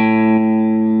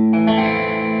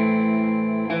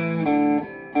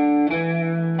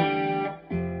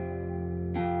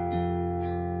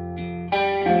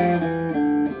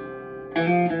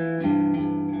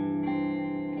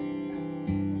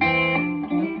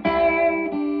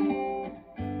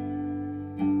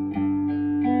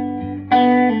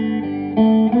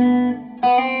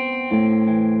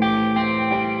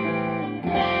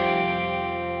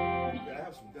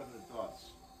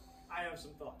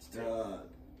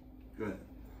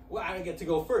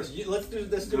 go first. Let's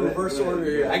do reverse order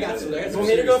here. I got some. You want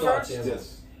me to go first?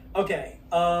 Yes. Okay.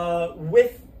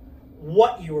 With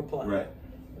what you were playing, Right.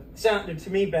 sounded to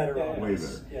me better on Way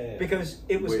this. better. Yeah. Because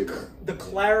it was Way better. the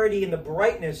clarity and the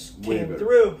brightness Way came better.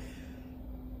 through.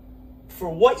 For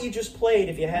what you just played,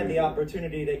 if you had Way the better.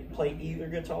 opportunity to play either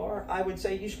guitar, I would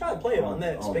say you should probably play it on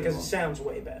this all day because long. it sounds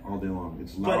way better. All day long.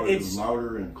 It's But louder, it's-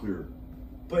 louder and clearer.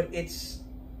 But it's,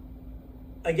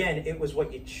 again, it was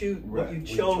what you choose, what Right. you What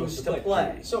you chose to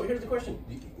play. So here's the question: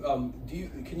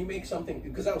 can you make something?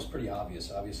 Because that was pretty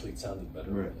obvious. Obviously, it sounded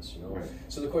better Right. than this, you know. Right.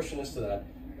 So the question is to that: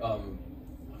 I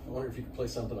wonder if you could play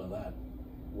something on that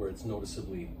where it's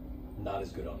noticeably not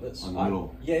as good on this. On the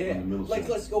middle. Yeah. On the middle Like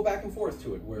sound. let's go back and forth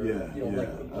to it, where Yeah, you know,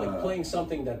 yeah. like playing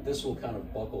something that this will kind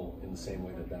of buckle in the same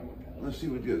way that that one kind of. Let's see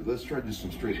what good. Let's try to do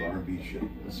some straight R&B shit.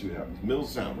 Let's see what happens. Middle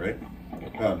sound, right?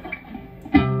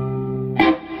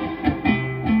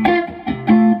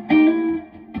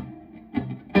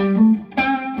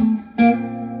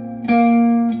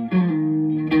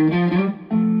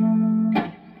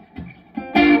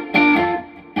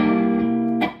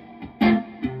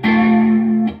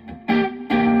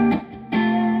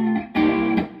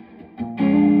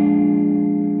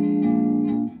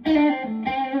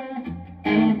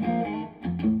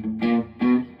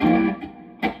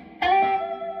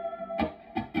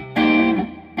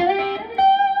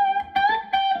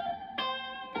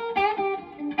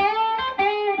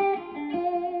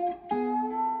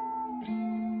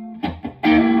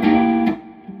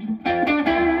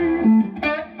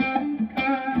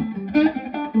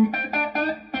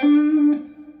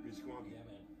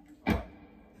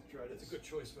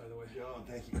 Choice, by the way. Oh,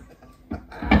 thank you.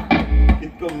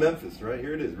 It's from Memphis, right?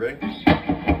 Here it is, right?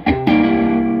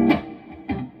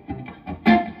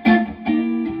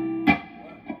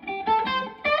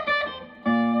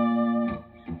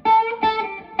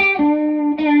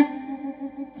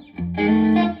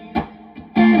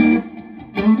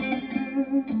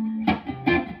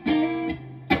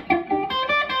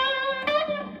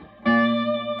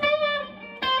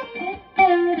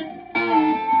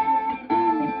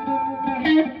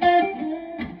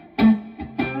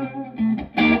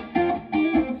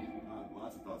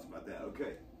 Lots of thoughts about that.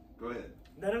 Okay, go ahead.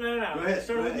 No. Go ahead.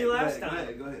 Started with me last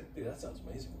time. Go ahead. Dude, that sounds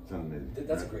amazing. Sounds amazing.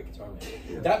 That's a great guitar, man.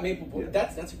 Yeah. That maple, Yeah.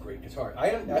 that's a great guitar.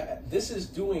 This is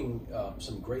doing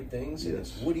some great things, and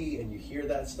it's Yes. woody, and you hear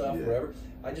that stuff Yeah. wherever.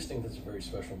 I just think that's a very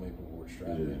special maple board Strat.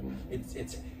 It is, Man.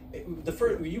 man. The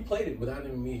first when you played it without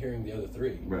even me hearing the other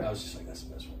three. Right. I was just like, that's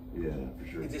the best one. Yeah, for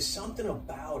sure. There's something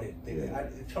about it. Yeah.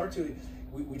 It's hard to.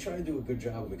 We try to do a good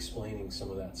job of explaining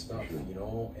some of that stuff, Sure. you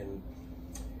know,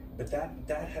 but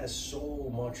that has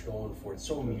so much going for it. It's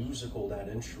so musical, that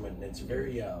instrument, and it's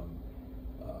very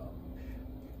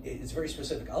it's very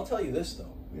specific. I'll tell you this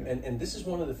though, Yeah. and this is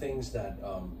one of the things that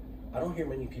I don't hear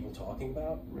many people talking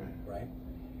about, right?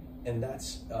 And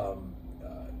that's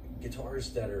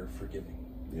guitars that are forgiving.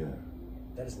 Yeah.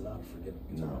 That is not a forgiving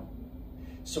guitar. No.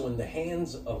 So in the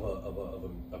hands of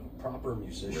a proper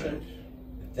musician,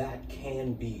 Right. that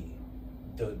can be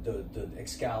the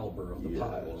Excalibur of the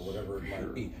pile or whatever it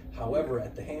might be. However,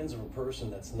 at the hands of a person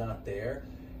that's not there,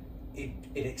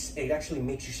 it actually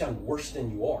makes you sound worse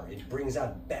than you are. It brings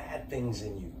out bad things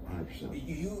in you. 100%.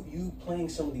 You playing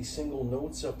some of these single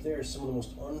notes up there, some of the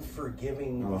most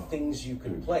unforgiving things you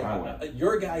can play.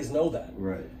 Your guys know that.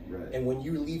 Right. And when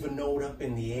you leave a note up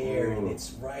in the air and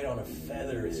it's right on a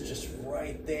feather, it's just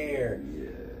right there. Yeah.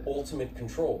 Ultimate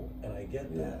control, and I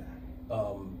get that.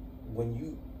 Yeah.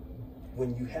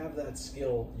 When you have that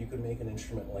skill, you can make an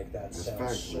instrument like that That's sound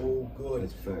fact, so man. good.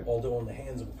 That's fact. Although in the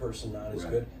hands of a person not as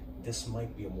Right. good, this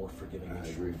might be a more forgiving I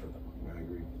instrument agree. for them. I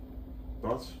agree.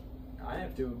 Thoughts? I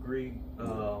have to agree.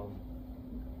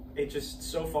 It just,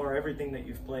 so far, everything that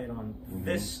you've played on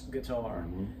this guitar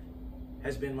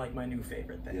has been like my new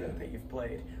favorite thing that you've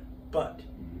played. But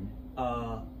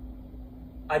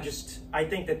I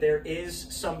think that there is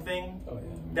something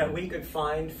that we could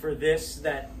find for this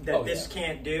that this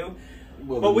can't do.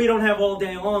 Well, but we don't have all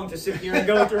day long to sit here and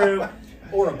go through.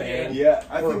 Or a band. Yeah,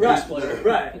 I Or think a bass player.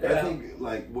 Right. I think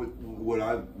like what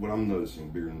I'm noticing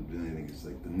bigger than anything is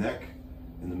like the neck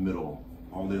in the middle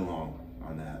all day long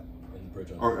on that, And the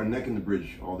bridge on or a neck in the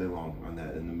bridge all day long on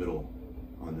that in the middle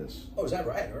on this. Oh, is that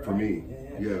right? For me,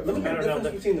 yeah. Look at the I don't know,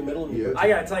 difference between the middle and the bridge. I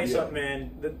gotta tell you something,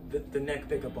 man. The neck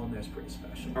pickup on there is pretty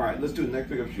special. All right, let's do a neck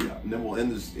pickup shootout, and then we'll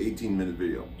end this 18-minute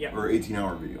video or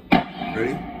 18-hour video.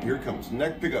 Ready? Here it comes.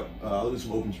 Neck pickup. I'll do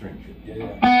some open string shit.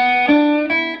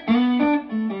 Yeah.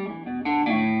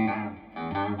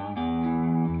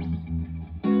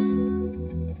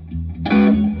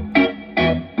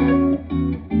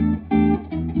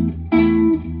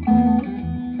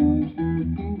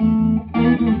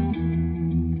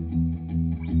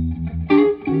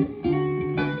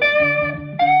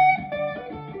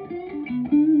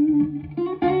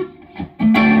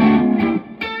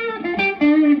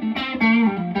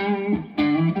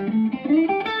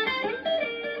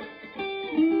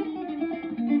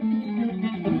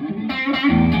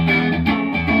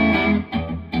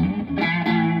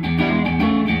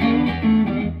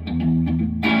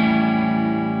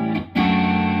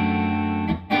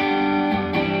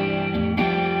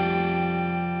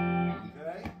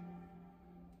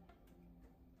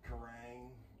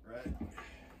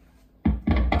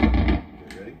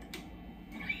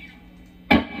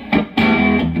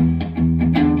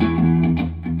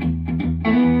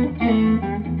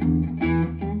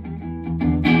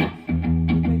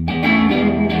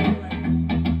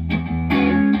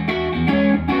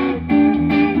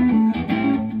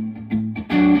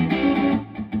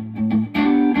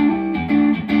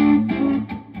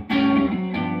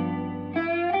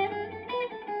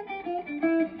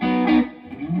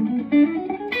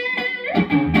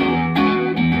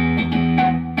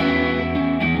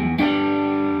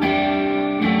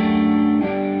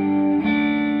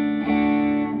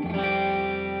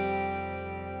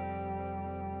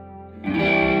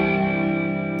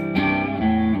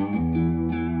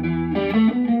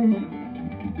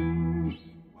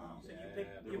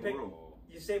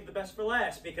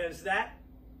 yes, because that,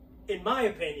 in my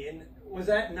opinion, was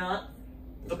that not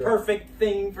the perfect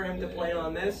thing for him to play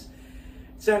on this?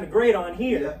 It sounded great on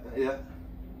here. Yeah.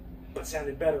 But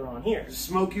sounded better on here.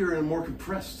 Smokier and more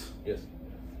compressed. Yes.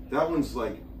 That one's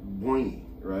like whiny,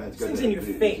 right? It's thing's in your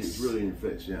face. It's really in your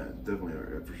face, yeah, definitely,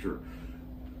 for sure.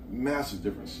 Massive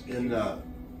difference. And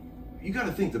you got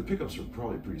to think the pickups are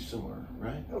probably pretty similar,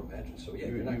 right? I would imagine so. Yeah,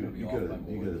 you're not going to be off.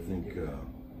 You got to think,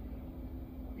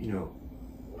 you know,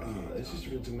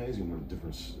 it's amazing what a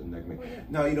difference a neck makes.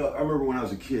 Now, you know, I remember when I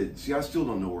was a kid. See, I still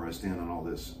don't know where I stand on all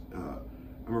this. I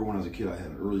remember when I was a kid, I had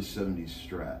an early '70s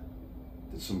Strat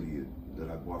that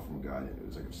I bought from a guy. It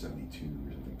was like a '72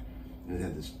 or something, and it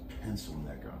had this pencil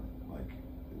neck on it, like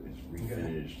it's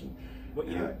refinished. And, what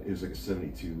year? It was like a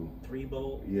 '72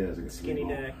 3-bolt. Yeah, it was like a skinny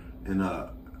 3-bolt. neck. And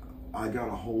I got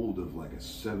a hold of like a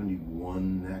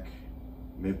 '71 neck,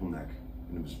 maple neck,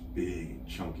 and it was big and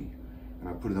chunky, and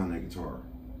I put it on that guitar.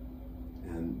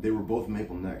 And they were both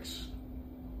maple necks,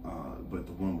 but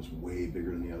the one was way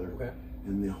bigger than the other. Okay.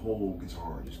 And the whole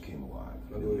guitar just came alive.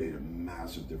 It made a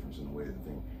massive difference in the way the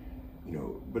thing, you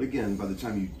know. But again, by the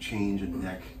time you change a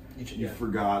neck, you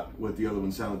forgot what the other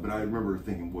one sounded. But I remember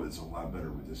thinking, boy, it's a lot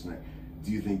better with this neck.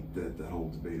 Do you think that the whole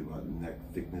debate about neck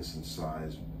thickness and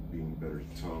size being better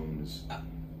tone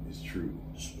is true?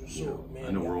 So, man,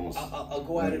 I know we're almost I'll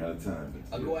go at it. Out of time.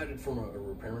 I'll go at it from a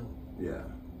repairman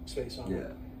space on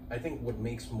it. I think what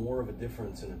makes more of a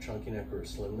difference in a chunky neck or a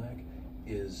slim neck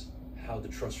is how the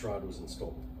truss rod was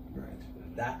installed.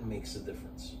 Right. That makes a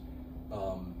difference.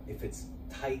 If it's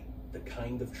tight, the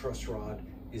kind of truss rod,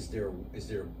 is there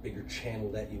a bigger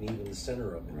channel that you need in the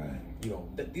center of it? Right. You know,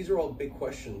 these are all big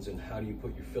questions. And how do you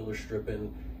put your filler strip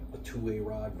in? A two-way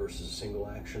rod versus a single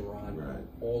action rod. Right.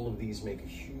 All of these make a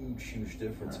huge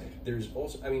difference. Right. There's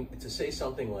also, I mean, to say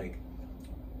something like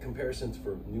comparisons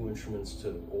for new instruments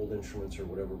to old instruments or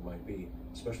whatever it might be,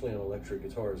 especially on electric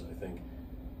guitars, I think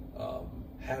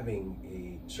having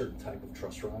a certain type of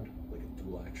truss rod, like a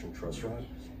dual action truss rod,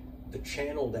 the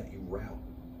channel that you route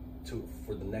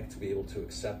for the neck to be able to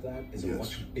accept that is a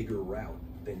much bigger route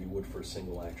than you would for a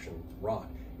single action rod.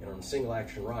 And on a single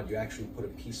action rod, you actually put a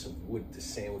piece of wood to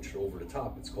sandwich it over the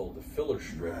top. It's called the filler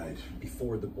strip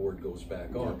before the board goes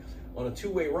back on. On a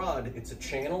two-way rod, it's a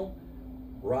channel.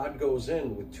 Rod goes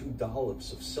in with 2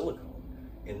 dollops of silicone,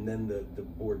 and then the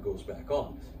board goes back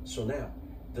on. So now,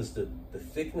 does the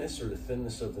thickness or the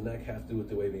thinness of the neck have to do with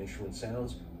the way the instrument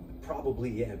sounds? Probably,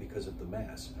 yeah, because of the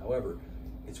mass. However,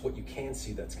 it's what you can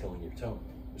see that's killing your tone.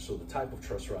 So the type of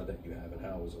truss rod that you have and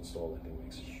how it was installed, I think,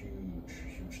 makes a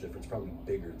huge difference. Probably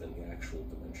bigger than the actual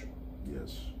dimension.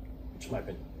 Yes. Which is my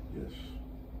opinion. Yes.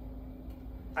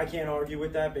 I can't argue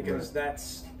with that because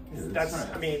that's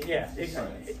I mean,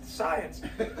 it's science.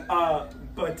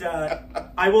 But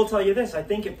I will tell you this: I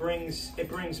think it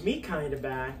brings me kind of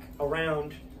back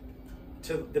around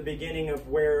to the beginning of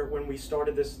when we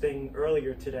started this thing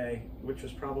earlier today, which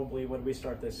was probably when we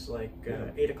start this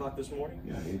 8 o'clock this morning.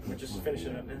 Yeah, 8 o'clock. We're just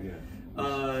finishing up now.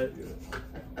 Yeah.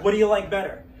 What do you like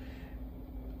better?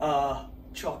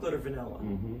 Chocolate or vanilla?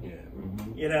 Mm-hmm. Yeah.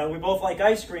 Mm-hmm. You know, we both like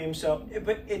ice cream, so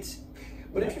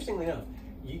But interestingly enough,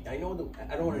 I know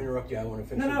I don't want to interrupt you. I want to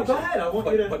finish. No, go ahead. I want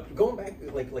you to. But going back,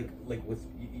 like with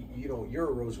you know, you're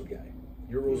a rosewood guy.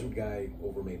 You're a rosewood guy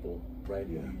over maple, right?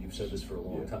 Yeah. You've said this for a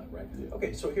long time, right? Yeah.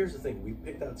 Okay, so here's the thing. We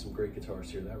picked out some great guitars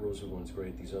here. That rosewood one's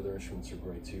great. These other instruments are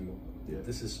great too. Yeah.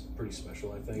 This is pretty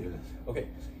special, I think. Yeah. Okay,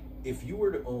 if you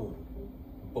were to own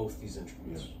both these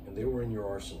instruments and they were in your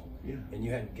arsenal, and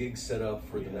you had gigs set up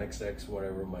for the next X,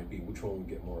 whatever it might be, which one would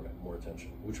get more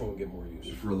attention? Which one would get more use?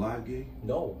 For a live gig?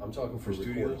 No, I'm talking for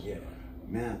studios. Yeah.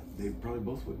 Man, they probably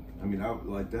both would. I mean, I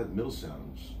like that middle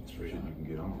sound. It's shit you can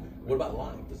get on there. What about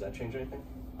live? Does that change anything?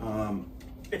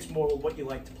 It's more what you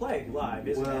like to play live,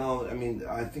 isn't it? Well, I mean,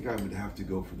 I think I would have to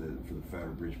go for the fatter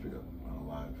bridge pickup on a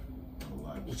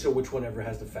live. So which one ever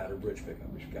has the fatter bridge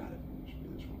pickup? Got it. Which would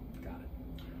be this one. Got it.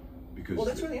 Because well,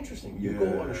 that's really interesting. You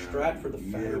go on a Strat for the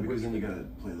fatter bridge. Because then you got to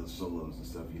play those solos and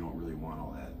stuff. You don't really want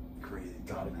all that crazy.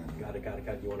 Got it.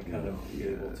 You want to kind of be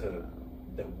able to.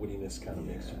 That woodiness kind of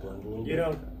makes you blend a little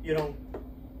bit. You don't.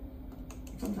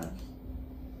 Sometimes.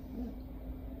 Yeah.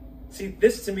 See,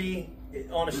 this to me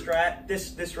on a Strat,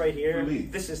 this right here,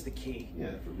 this is the key.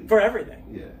 Yeah, for everything.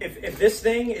 Yeah. If this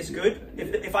thing is good,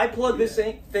 if I plug this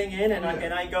thing in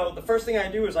and I go, the first thing I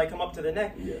do is I come up to the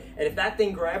neck, and if that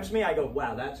thing grabs me, I go,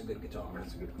 wow, that's a good guitar.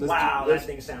 That's a good. Wow, that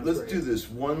thing sounds great. Let's do this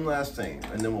one last thing,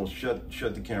 and then we'll shut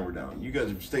the camera down. You guys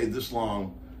have stayed this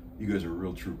long. You guys are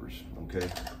real troopers. Okay.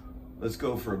 Let's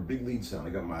go for a big lead sound. I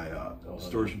got my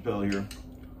distortion pedal here.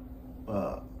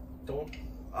 I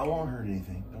won't hurt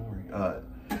anything. Don't worry.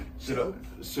 So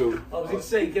I was gonna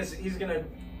say, because he's gonna,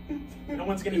 no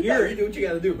one's gonna hear it. You do what you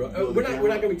gotta do, bro. We're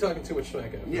not gonna be talking too much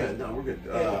smack. Yeah, no, we're good.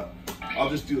 I'll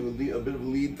just do a bit of a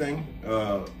lead thing.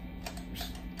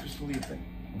 Just a lead thing,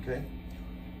 okay?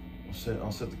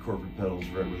 I'll set the corporate pedals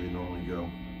right where they normally go.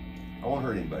 I won't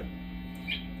hurt anybody.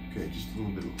 Okay, just a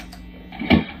little bit of.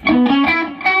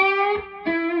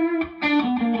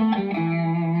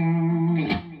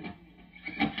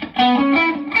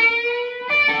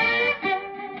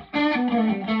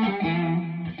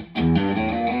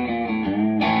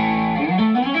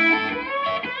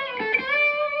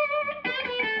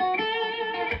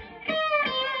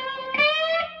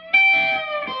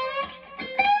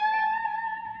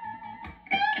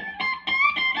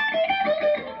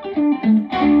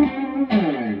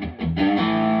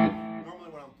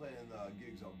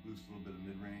 Boost a little bit of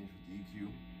mid-range with the EQ.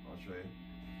 I'll show you.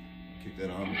 Kick that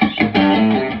on. Okay,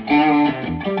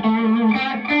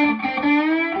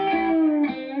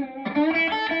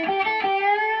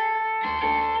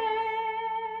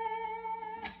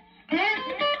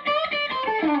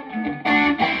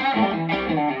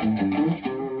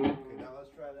 now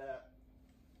let's try that.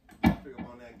 Pick up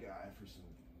on that guy for some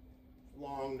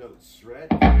long notes, right?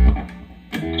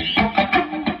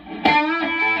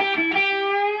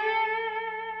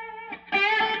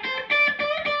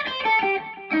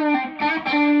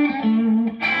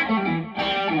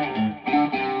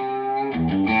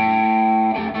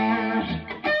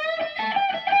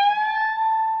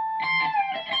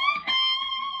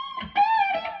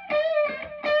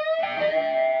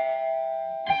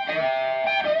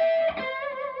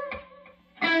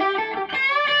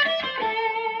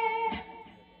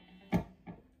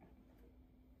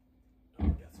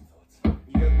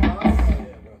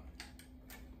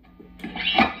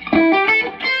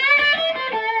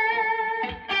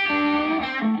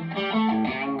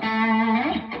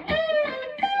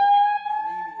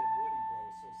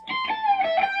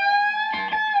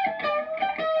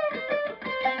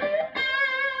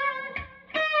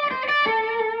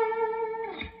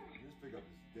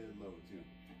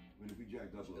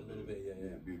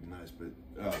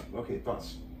 Okay,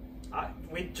 thoughts?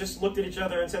 We just looked at each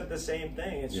other and said the same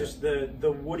thing. It's just the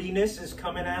woodiness is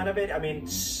coming out of it. I mean,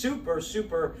 super.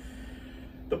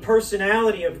 The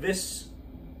personality of this,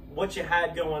 what you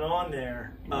had going on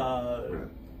there.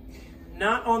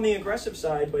 Not on the aggressive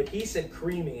side, but he said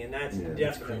creamy, and that's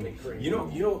definitely creamy. You know,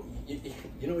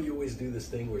 you always do this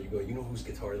thing where you go, you know whose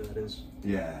guitar that is?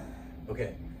 Yeah.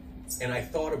 Okay. And I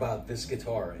thought about this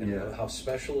guitar and how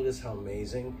special it is, how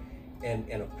amazing. And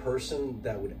a person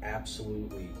that would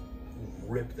absolutely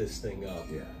rip this thing up.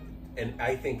 Yeah. And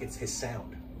I think it's his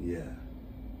sound. Yeah.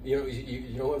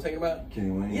 You know what I'm talking about? Kenny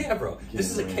Wayne? Yeah, bro.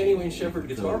 This is a Kenny Wayne Shepherd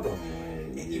guitar, bro.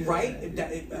 Right?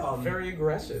 Very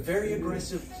aggressive. Very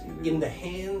aggressive in the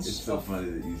hands. It's so funny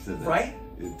that you said that. Right?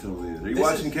 It totally is. Are you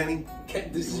watching, Kenny?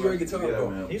 This is your guitar, bro.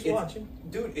 Man. He's watching.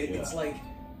 Dude, it's like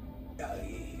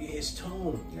his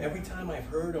tone. Every time I've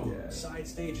heard him side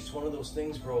stage, it's one of those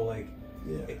things, bro, like,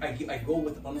 I go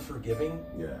with unforgiving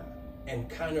and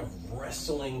kind of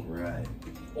wrestling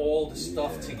all the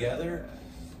stuff together.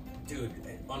 Dude,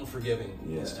 unforgiving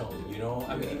his tone, you know?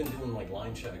 I mean, even doing like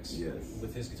line checks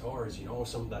with his guitars, you know,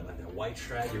 some of that, like that white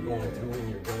strat you're going through and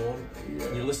you're going,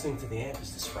 and you're listening to the amp,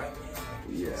 is this right, man?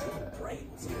 Like, it's a little bright,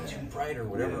 it's a little too bright or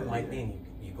whatever it might be, and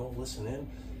you go listen in,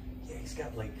 he's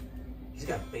got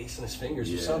bass in his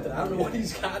fingers or something. I don't know what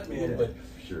he's got, man, but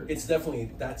it's definitely,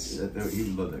 he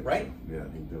loved that. Right? Yeah,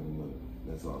 he definitely loved it.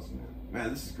 That's awesome, man. Man,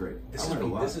 this is great. This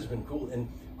has been cool, and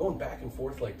going back and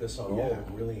forth like this on all of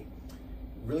them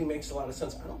really makes a lot of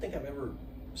sense. I don't think I've ever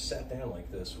sat down like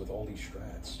this with all these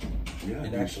strats. Yeah,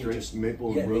 and actually just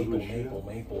maple and rosewood. Maple,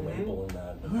 and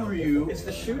that. Who are you? It's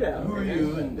the shootout. Who are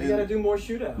you? We gotta do more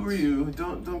shootouts. Who are you?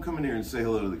 Don't come in here and say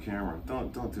hello to the camera.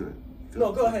 Don't do it.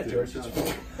 No, go ahead, George.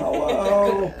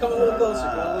 Hello. Come a little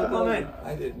closer. Come on in.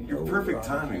 I didn't. You're perfect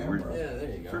timing. Yeah, there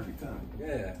you go. Perfect timing.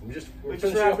 Yeah, we're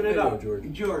just wrapping it up,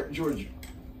 George.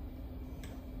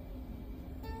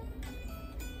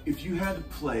 If you had to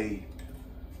play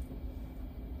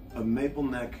a maple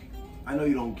neck, I know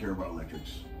you don't care about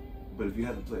electrics, but if you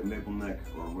had to play a maple neck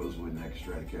or a rosewood neck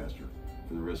Stratocaster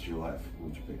for the rest of your life, what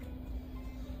would you pick?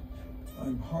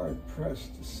 I'm hard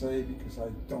pressed to say because I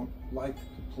don't like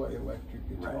to play electric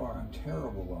guitar. I'm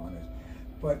terrible on it.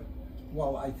 But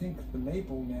while I think the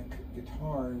maple neck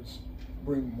guitars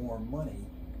bring more money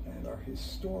and are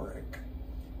historic,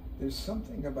 there's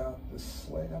something about the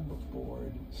slab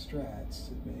board Strats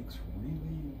that makes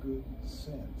really good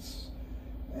sense.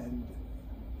 And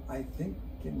I think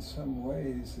in some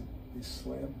ways that the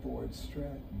slab board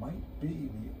Strat might be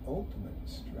the ultimate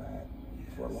Strat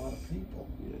for a lot of people.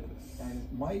 Yes. And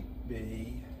it might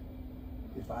be,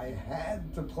 if I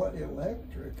had to play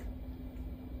electric,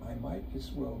 I might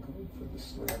as well go for the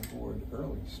slab board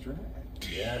early Strat.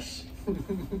 Yes.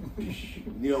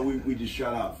 You know, we just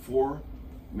shot out 4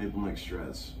 Maple Neck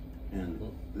Strats,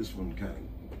 and this one kind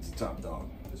of, it's the top dog.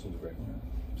 This one's a great one.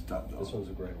 Yeah. It's top dog. This one's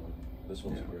a great one. This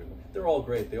one's a great one. They're all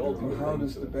great. They all do. How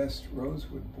does the best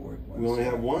rosewood board? We only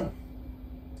have one.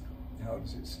 How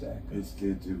does it stack up? It's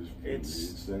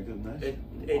stacked up nice.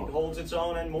 It holds its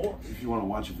own and more. If you want to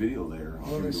watch a video there,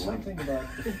 I'll Well, give there's you the link. something about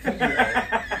the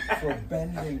feel for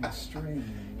bending strings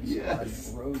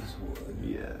Yes. on rosewood.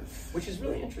 Yes. Which is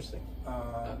really interesting.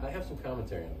 I have some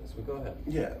commentary on this, but go ahead.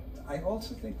 Yeah. I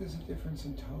also think there's a difference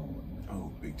in tone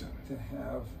Oh, big time. to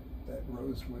have that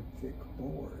rosewood thick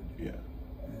board. Yeah.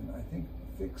 And I think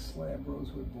thick slab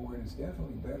rosewood board is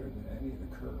definitely better than any of the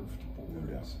curved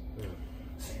boards. Yeah.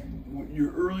 And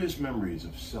Your earliest memories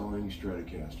of selling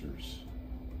Stratocasters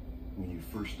when you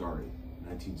first started,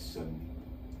 1970.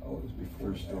 oh, it was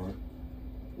before First that. store.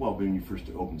 Well, when you first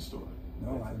opened store.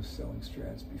 No, I was selling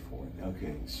Strats before that.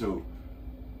 Okay, so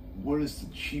what is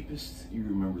the cheapest you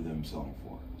remember them selling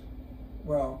for?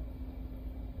 Well,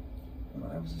 when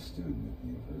I was a student at the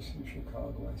University of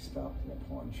Chicago, I stopped in a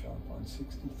pawn shop on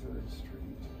 63rd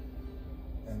Street,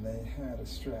 and they had a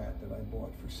Strat that I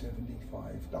bought for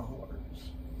 $75.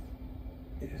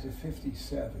 It was a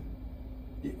 57.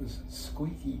 It was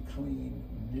squeaky clean,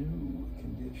 new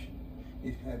condition.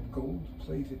 It had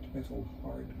gold-plated metal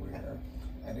hardware,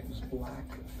 and it was black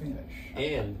finish.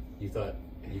 And you thought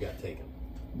you got taken.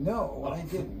 No, I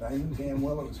didn't. I knew damn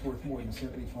well it was worth more than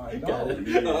 $75. Got it.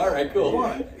 Yeah. All right, cool.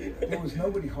 But there was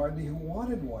nobody hardly who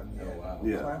wanted one yet. Oh, wow.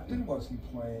 Yeah. Clapton wasn't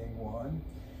playing one,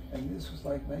 and this was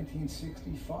like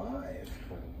 1965.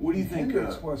 What do you think?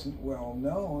 Hendrix wasn't well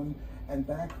known, and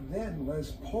back then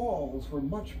Les Pauls were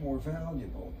much more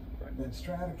valuable than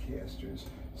Stratocasters.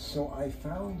 So I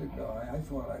found a guy, I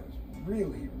thought I was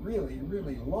really, really,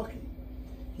 really lucky.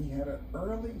 He had an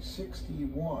early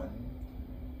 61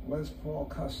 Les Paul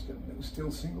Custom. It was still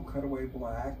single cutaway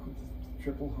black with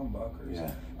triple humbuckers.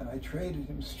 Yeah. And I traded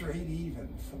him straight even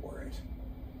for it.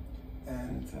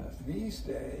 And Fantastic. these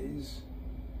days,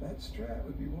 that Strat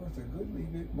would be worth a goodly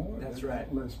bit more That's than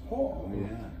right. that Les Paul. Oh,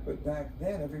 yeah. But back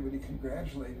then, everybody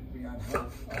congratulated me on how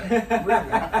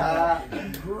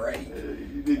really great.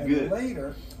 You did And good.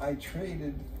 later, I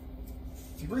traded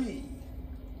 3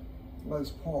 Les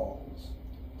Pauls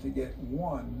to get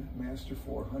 1 Master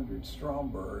 400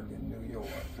 Stromberg in New York,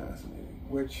 Fascinating.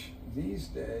 which these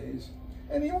days,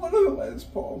 any one of the Les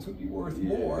Pauls would be worth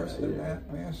more than yeah.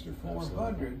 that Master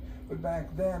 400. But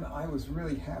back then, I was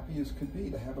really happy as could be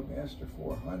to have a Master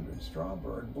 400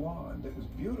 Stromberg blonde. It was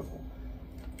beautiful.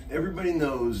 Everybody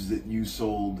knows that you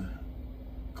sold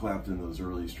Clapton those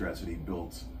early Strats that he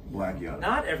built Blackie out of.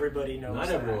 Not everybody knows. Not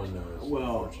that. everyone knows.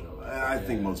 Well, unfortunately. I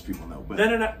think most people know. But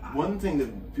No. one thing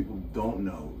that people don't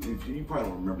know, if you probably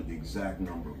don't remember the exact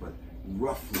number, but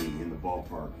roughly in the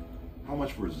ballpark, how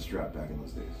much was a Strat back in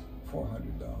those days?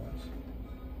 $400.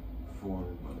 $400.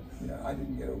 Yeah, I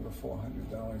didn't get over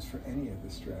 $400 for any of the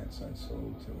Strats I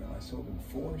sold to him. I sold him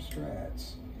 4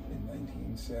 Strats in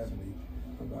 1970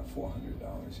 for about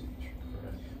 $400 each.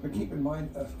 But keep in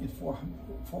mind,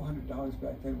 $400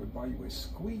 back then would buy you a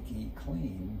squeaky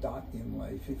clean dot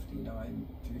inlay 59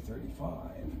 335.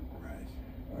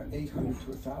 Right. 800 to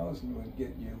 1,000 would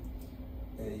get you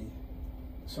a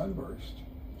Sunburst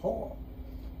Hall.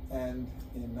 And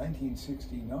in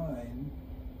 1969,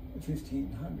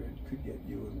 1,500 could get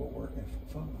you a lower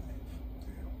F5.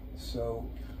 So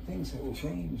things have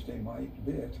changed a mite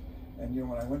bit. And you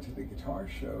know, when I went to the guitar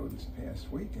show this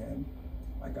past weekend,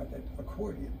 I got that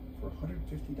accordion for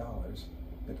 $150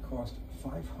 that cost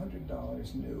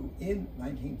 $500 new in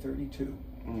 1932.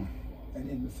 And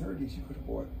in the 30s, you could have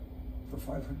bought, for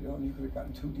 $500, you could have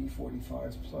gotten 2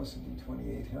 D45s plus a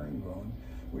D28 herringbone,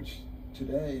 which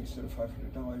today, instead of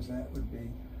 $500, that would be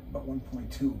about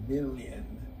 1.2 million.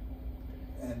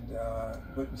 And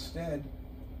but instead,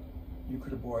 you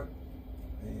could have bought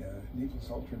a Needles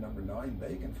Ultra number 9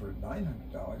 Bacon for $900,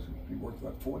 which would be worth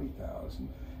about $40,000.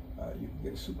 You could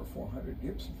get a Super 400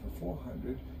 Gibson for $400.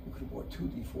 You could have bought 2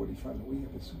 D45 that we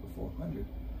have a Super 400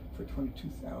 for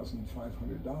 $22,500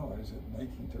 at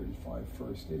 1935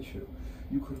 first issue.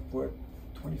 You could have bought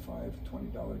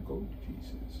 $20 gold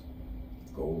pieces.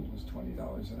 Gold was $20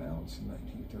 an ounce in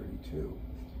 1932.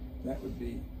 That would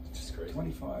be Just crazy.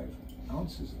 25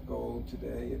 ounces of gold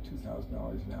today at $2,000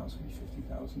 an ounce would be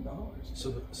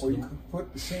 $50,000. Or you could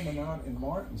put the same amount in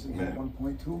Martins and get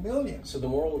 1.2 million. So the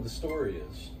moral of the story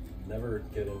is, Never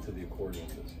get into the accordion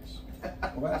business.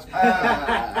 Well, that's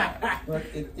but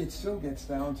it still gets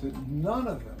down to none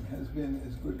of them has been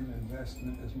as good an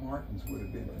investment as Martin's would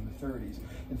have been in the 30s.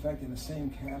 In fact, in the same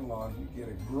catalog, you get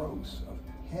a gross of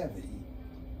heavy,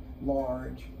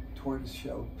 large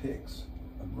tortoise-shell picks,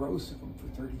 a gross of them for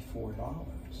 $34.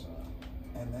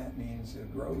 And that means a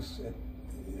gross,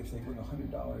 if they were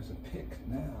 $100 a pick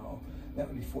now, that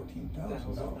would be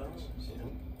 $14,000.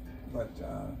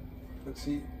 But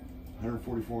see,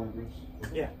 144 in gross.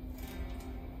 Yeah.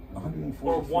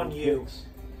 144 or one U picks.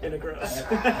 in a gross.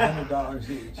 $100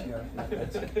 each. Yeah,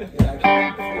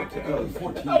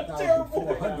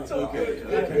 $14,400.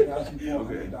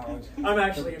 Okay. I'm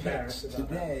actually embarrassed about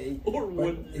today. Or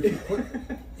one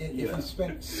if you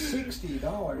spent $60,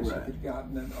 you could have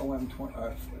gotten an OM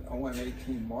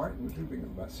 18 Martin, which would be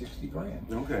about 60 grand.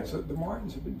 Okay. So the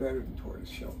Martins have been better than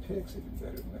tortoise-shell picks. They've been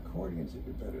better than accordions. They've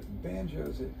been better than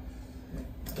banjos.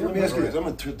 Let me ask you this. I'm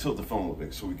going to tilt the phone a little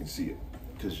bit so we can see it,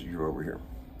 because you're over here.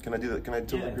 Can I do that? Can I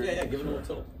tilt it? Yeah, give it a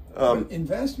little tilt.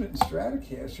 Investment in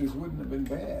Stratocasters wouldn't have been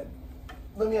bad.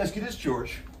 Let me ask you this,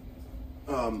 George.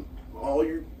 All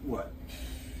your,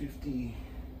 53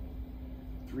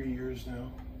 years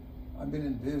now? I've been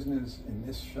in business in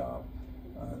this shop,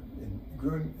 in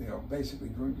Gruhn, basically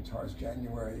Gruhn Guitars,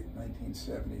 January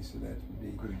 1970, so that would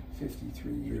be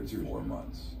 53 years, 4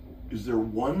 months. Is there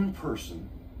one person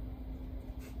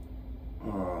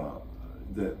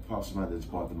that pops to mind that's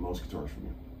bought the most guitars from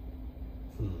you?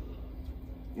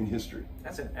 In history?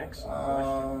 That's an excellent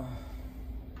question.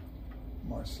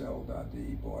 Marcel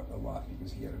Dadi bought a lot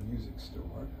because he had a music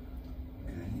store,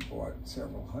 and he bought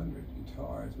several hundred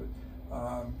guitars. But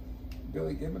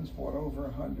Billy Gibbons bought over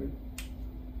 100,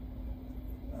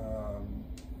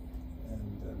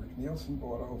 and Rick Nielsen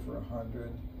bought over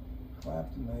 100.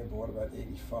 Clapton may have bought about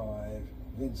 85.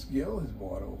 Vince Gill has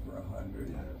bought over 100.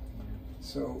 Yeah.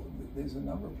 So there's a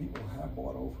number of people who have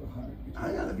bought over 100 guitars.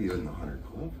 I gotta be in the 100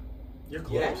 club. You're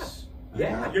close.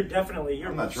 Yeah. You're definitely, you're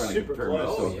I'm not trying to super compare close.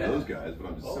 myself to those guys, but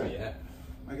I'm just saying. Yeah.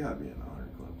 I gotta be in the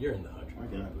 100 club. You're in the 100 I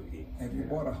club, got it. Boogie. Have you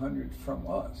bought 100 from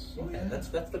us? Oh, yeah, that's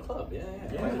the club. Yeah.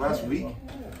 Like last week?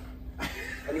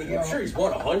 I mean, I'm sure he's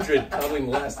bought 100 probably in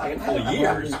the last handful of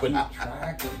years, but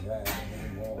track of that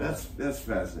anymore. That's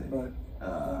fascinating. But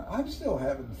I'm still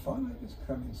having fun. I just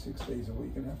come in 6 days a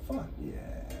week and have fun.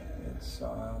 Yeah. It's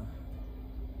I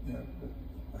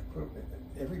put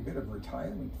every bit of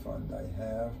retirement fund I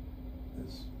have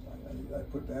is I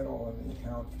put that all in the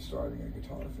account for starting a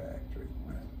guitar factory.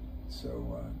 Right.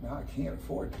 So now I can't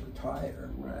afford to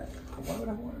retire. Right. Why would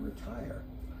I want to retire?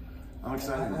 I'm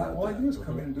excited about that. All I do is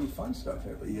come in and do fun stuff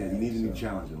every day. Yeah, you need a new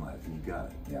challenge in life, and you got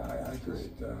it. Yeah, I just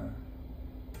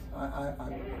I'm not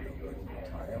going to go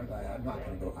retirement. I'm not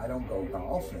going to go. I don't go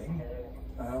golfing.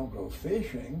 I don't go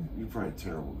fishing. You're probably a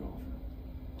terrible golfer.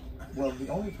 Well, the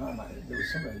only time there was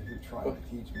somebody who tried to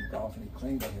teach me golf, and he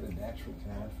claimed I had a natural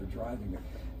talent for driving it.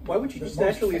 Why would you just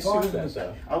naturally assume that,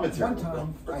 though? I'm a terrible One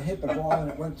time, golfer. I hit the ball and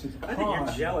it went to the pond. I think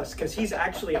you're jealous, because he's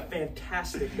actually a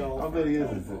fantastic golfer. I bet he is.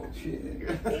 Shit.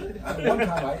 One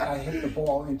time, I hit the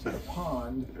ball into the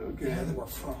pond. Okay. Yeah, there were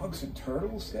frogs and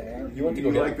turtles there. you want to go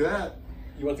like that?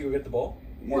 You want to go get the ball?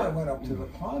 Well, I went up to the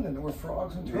pond and there were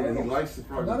frogs and turtles. Yeah, he likes the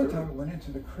frogs. Another and time, I turtles. went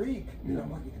into the creek. You know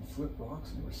what? You can flip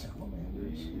rocks and there were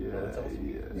salamanders. Yeah.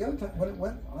 The other time, when it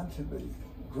went onto the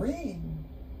green,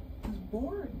 it was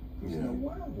boring. There was no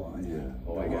wildlife. Yeah.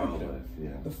 Oh, I got you.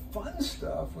 Yeah. The fun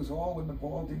stuff was all when the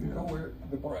ball didn't go where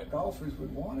the golfers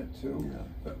would want it to. Yeah.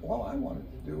 But all I wanted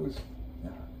to do was,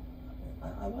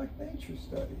 I like nature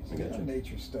studies. I got you.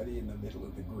 Nature study in the middle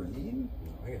of the green.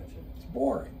 I got you. It's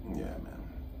boring. Yeah, man.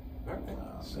 All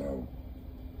right. So,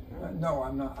 no,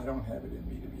 I'm not. I don't have it in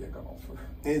me to be a golfer.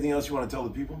 Anything else you want to tell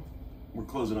the people? We're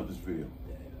closing up this video.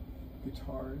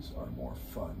 Guitars are more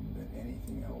fun than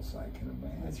anything else I can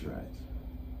imagine. That's right.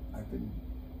 I've been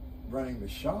running the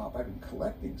shop. I've been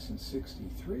collecting since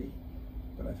 '63,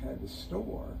 but I've had the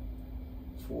store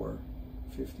for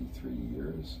 53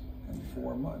 years and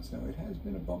 4 months. Now, it has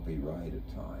been a bumpy ride at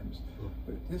times,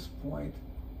 but at this point,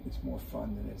 it's more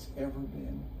fun than it's ever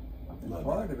been. And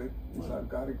part of it is I've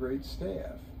got a great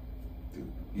staff. Dude,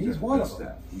 He's one of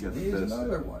them. You got the He's best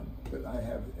another staff. one. But I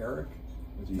have Eric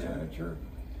as manager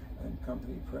and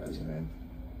company president,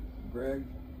 Greg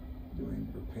doing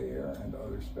repair and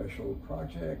other special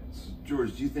projects,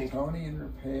 George, do you think? Tony in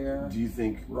repair, Do you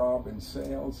think? Rob in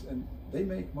sales, and they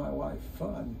make my life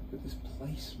fun. But this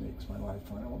place makes my life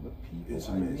fun. All the people It's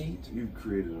I amazing. meet. You've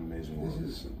created an amazing world.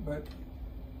 But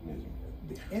Amazing.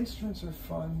 the instruments are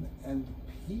fun, and the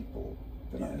people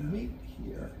that I meet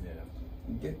here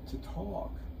and get to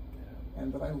talk.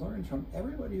 and that I learn from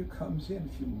everybody who comes in.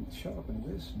 If you shut up and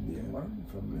listen, you can learn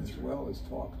from them as well as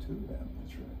talk to them.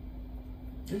 That's right.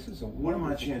 This is a What are my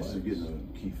wonderful chances of place. getting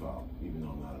a key fob, even though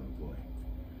I'm not an employee?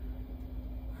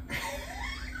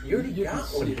 You already got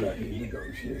one. You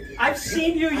negotiated. I've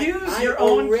seen you use I your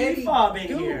own already key fob in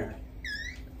do. here.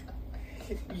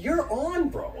 You're on,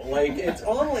 bro. Like, it's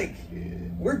on, like,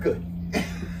 we're good.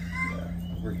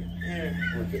 We're good.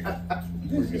 Here. We're good.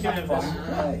 This is a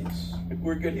fun place.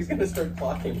 We're good. He's gonna start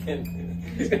clocking in.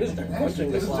 He's gonna start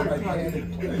pushing This this is on. my head.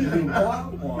 You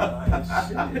bought one, I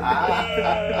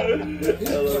see. This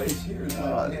place here is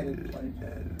my headed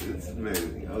playpen. It's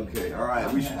amazing. Okay, all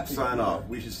right, we should sign off.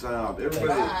 We should sign off. Everybody,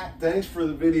 Bye. thanks for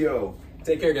the video.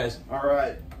 Take care, guys. All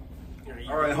right.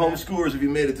 All right, homeschoolers, if you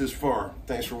made it this far,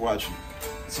 thanks for watching.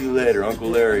 See you later. Uncle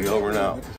Larry, over and out.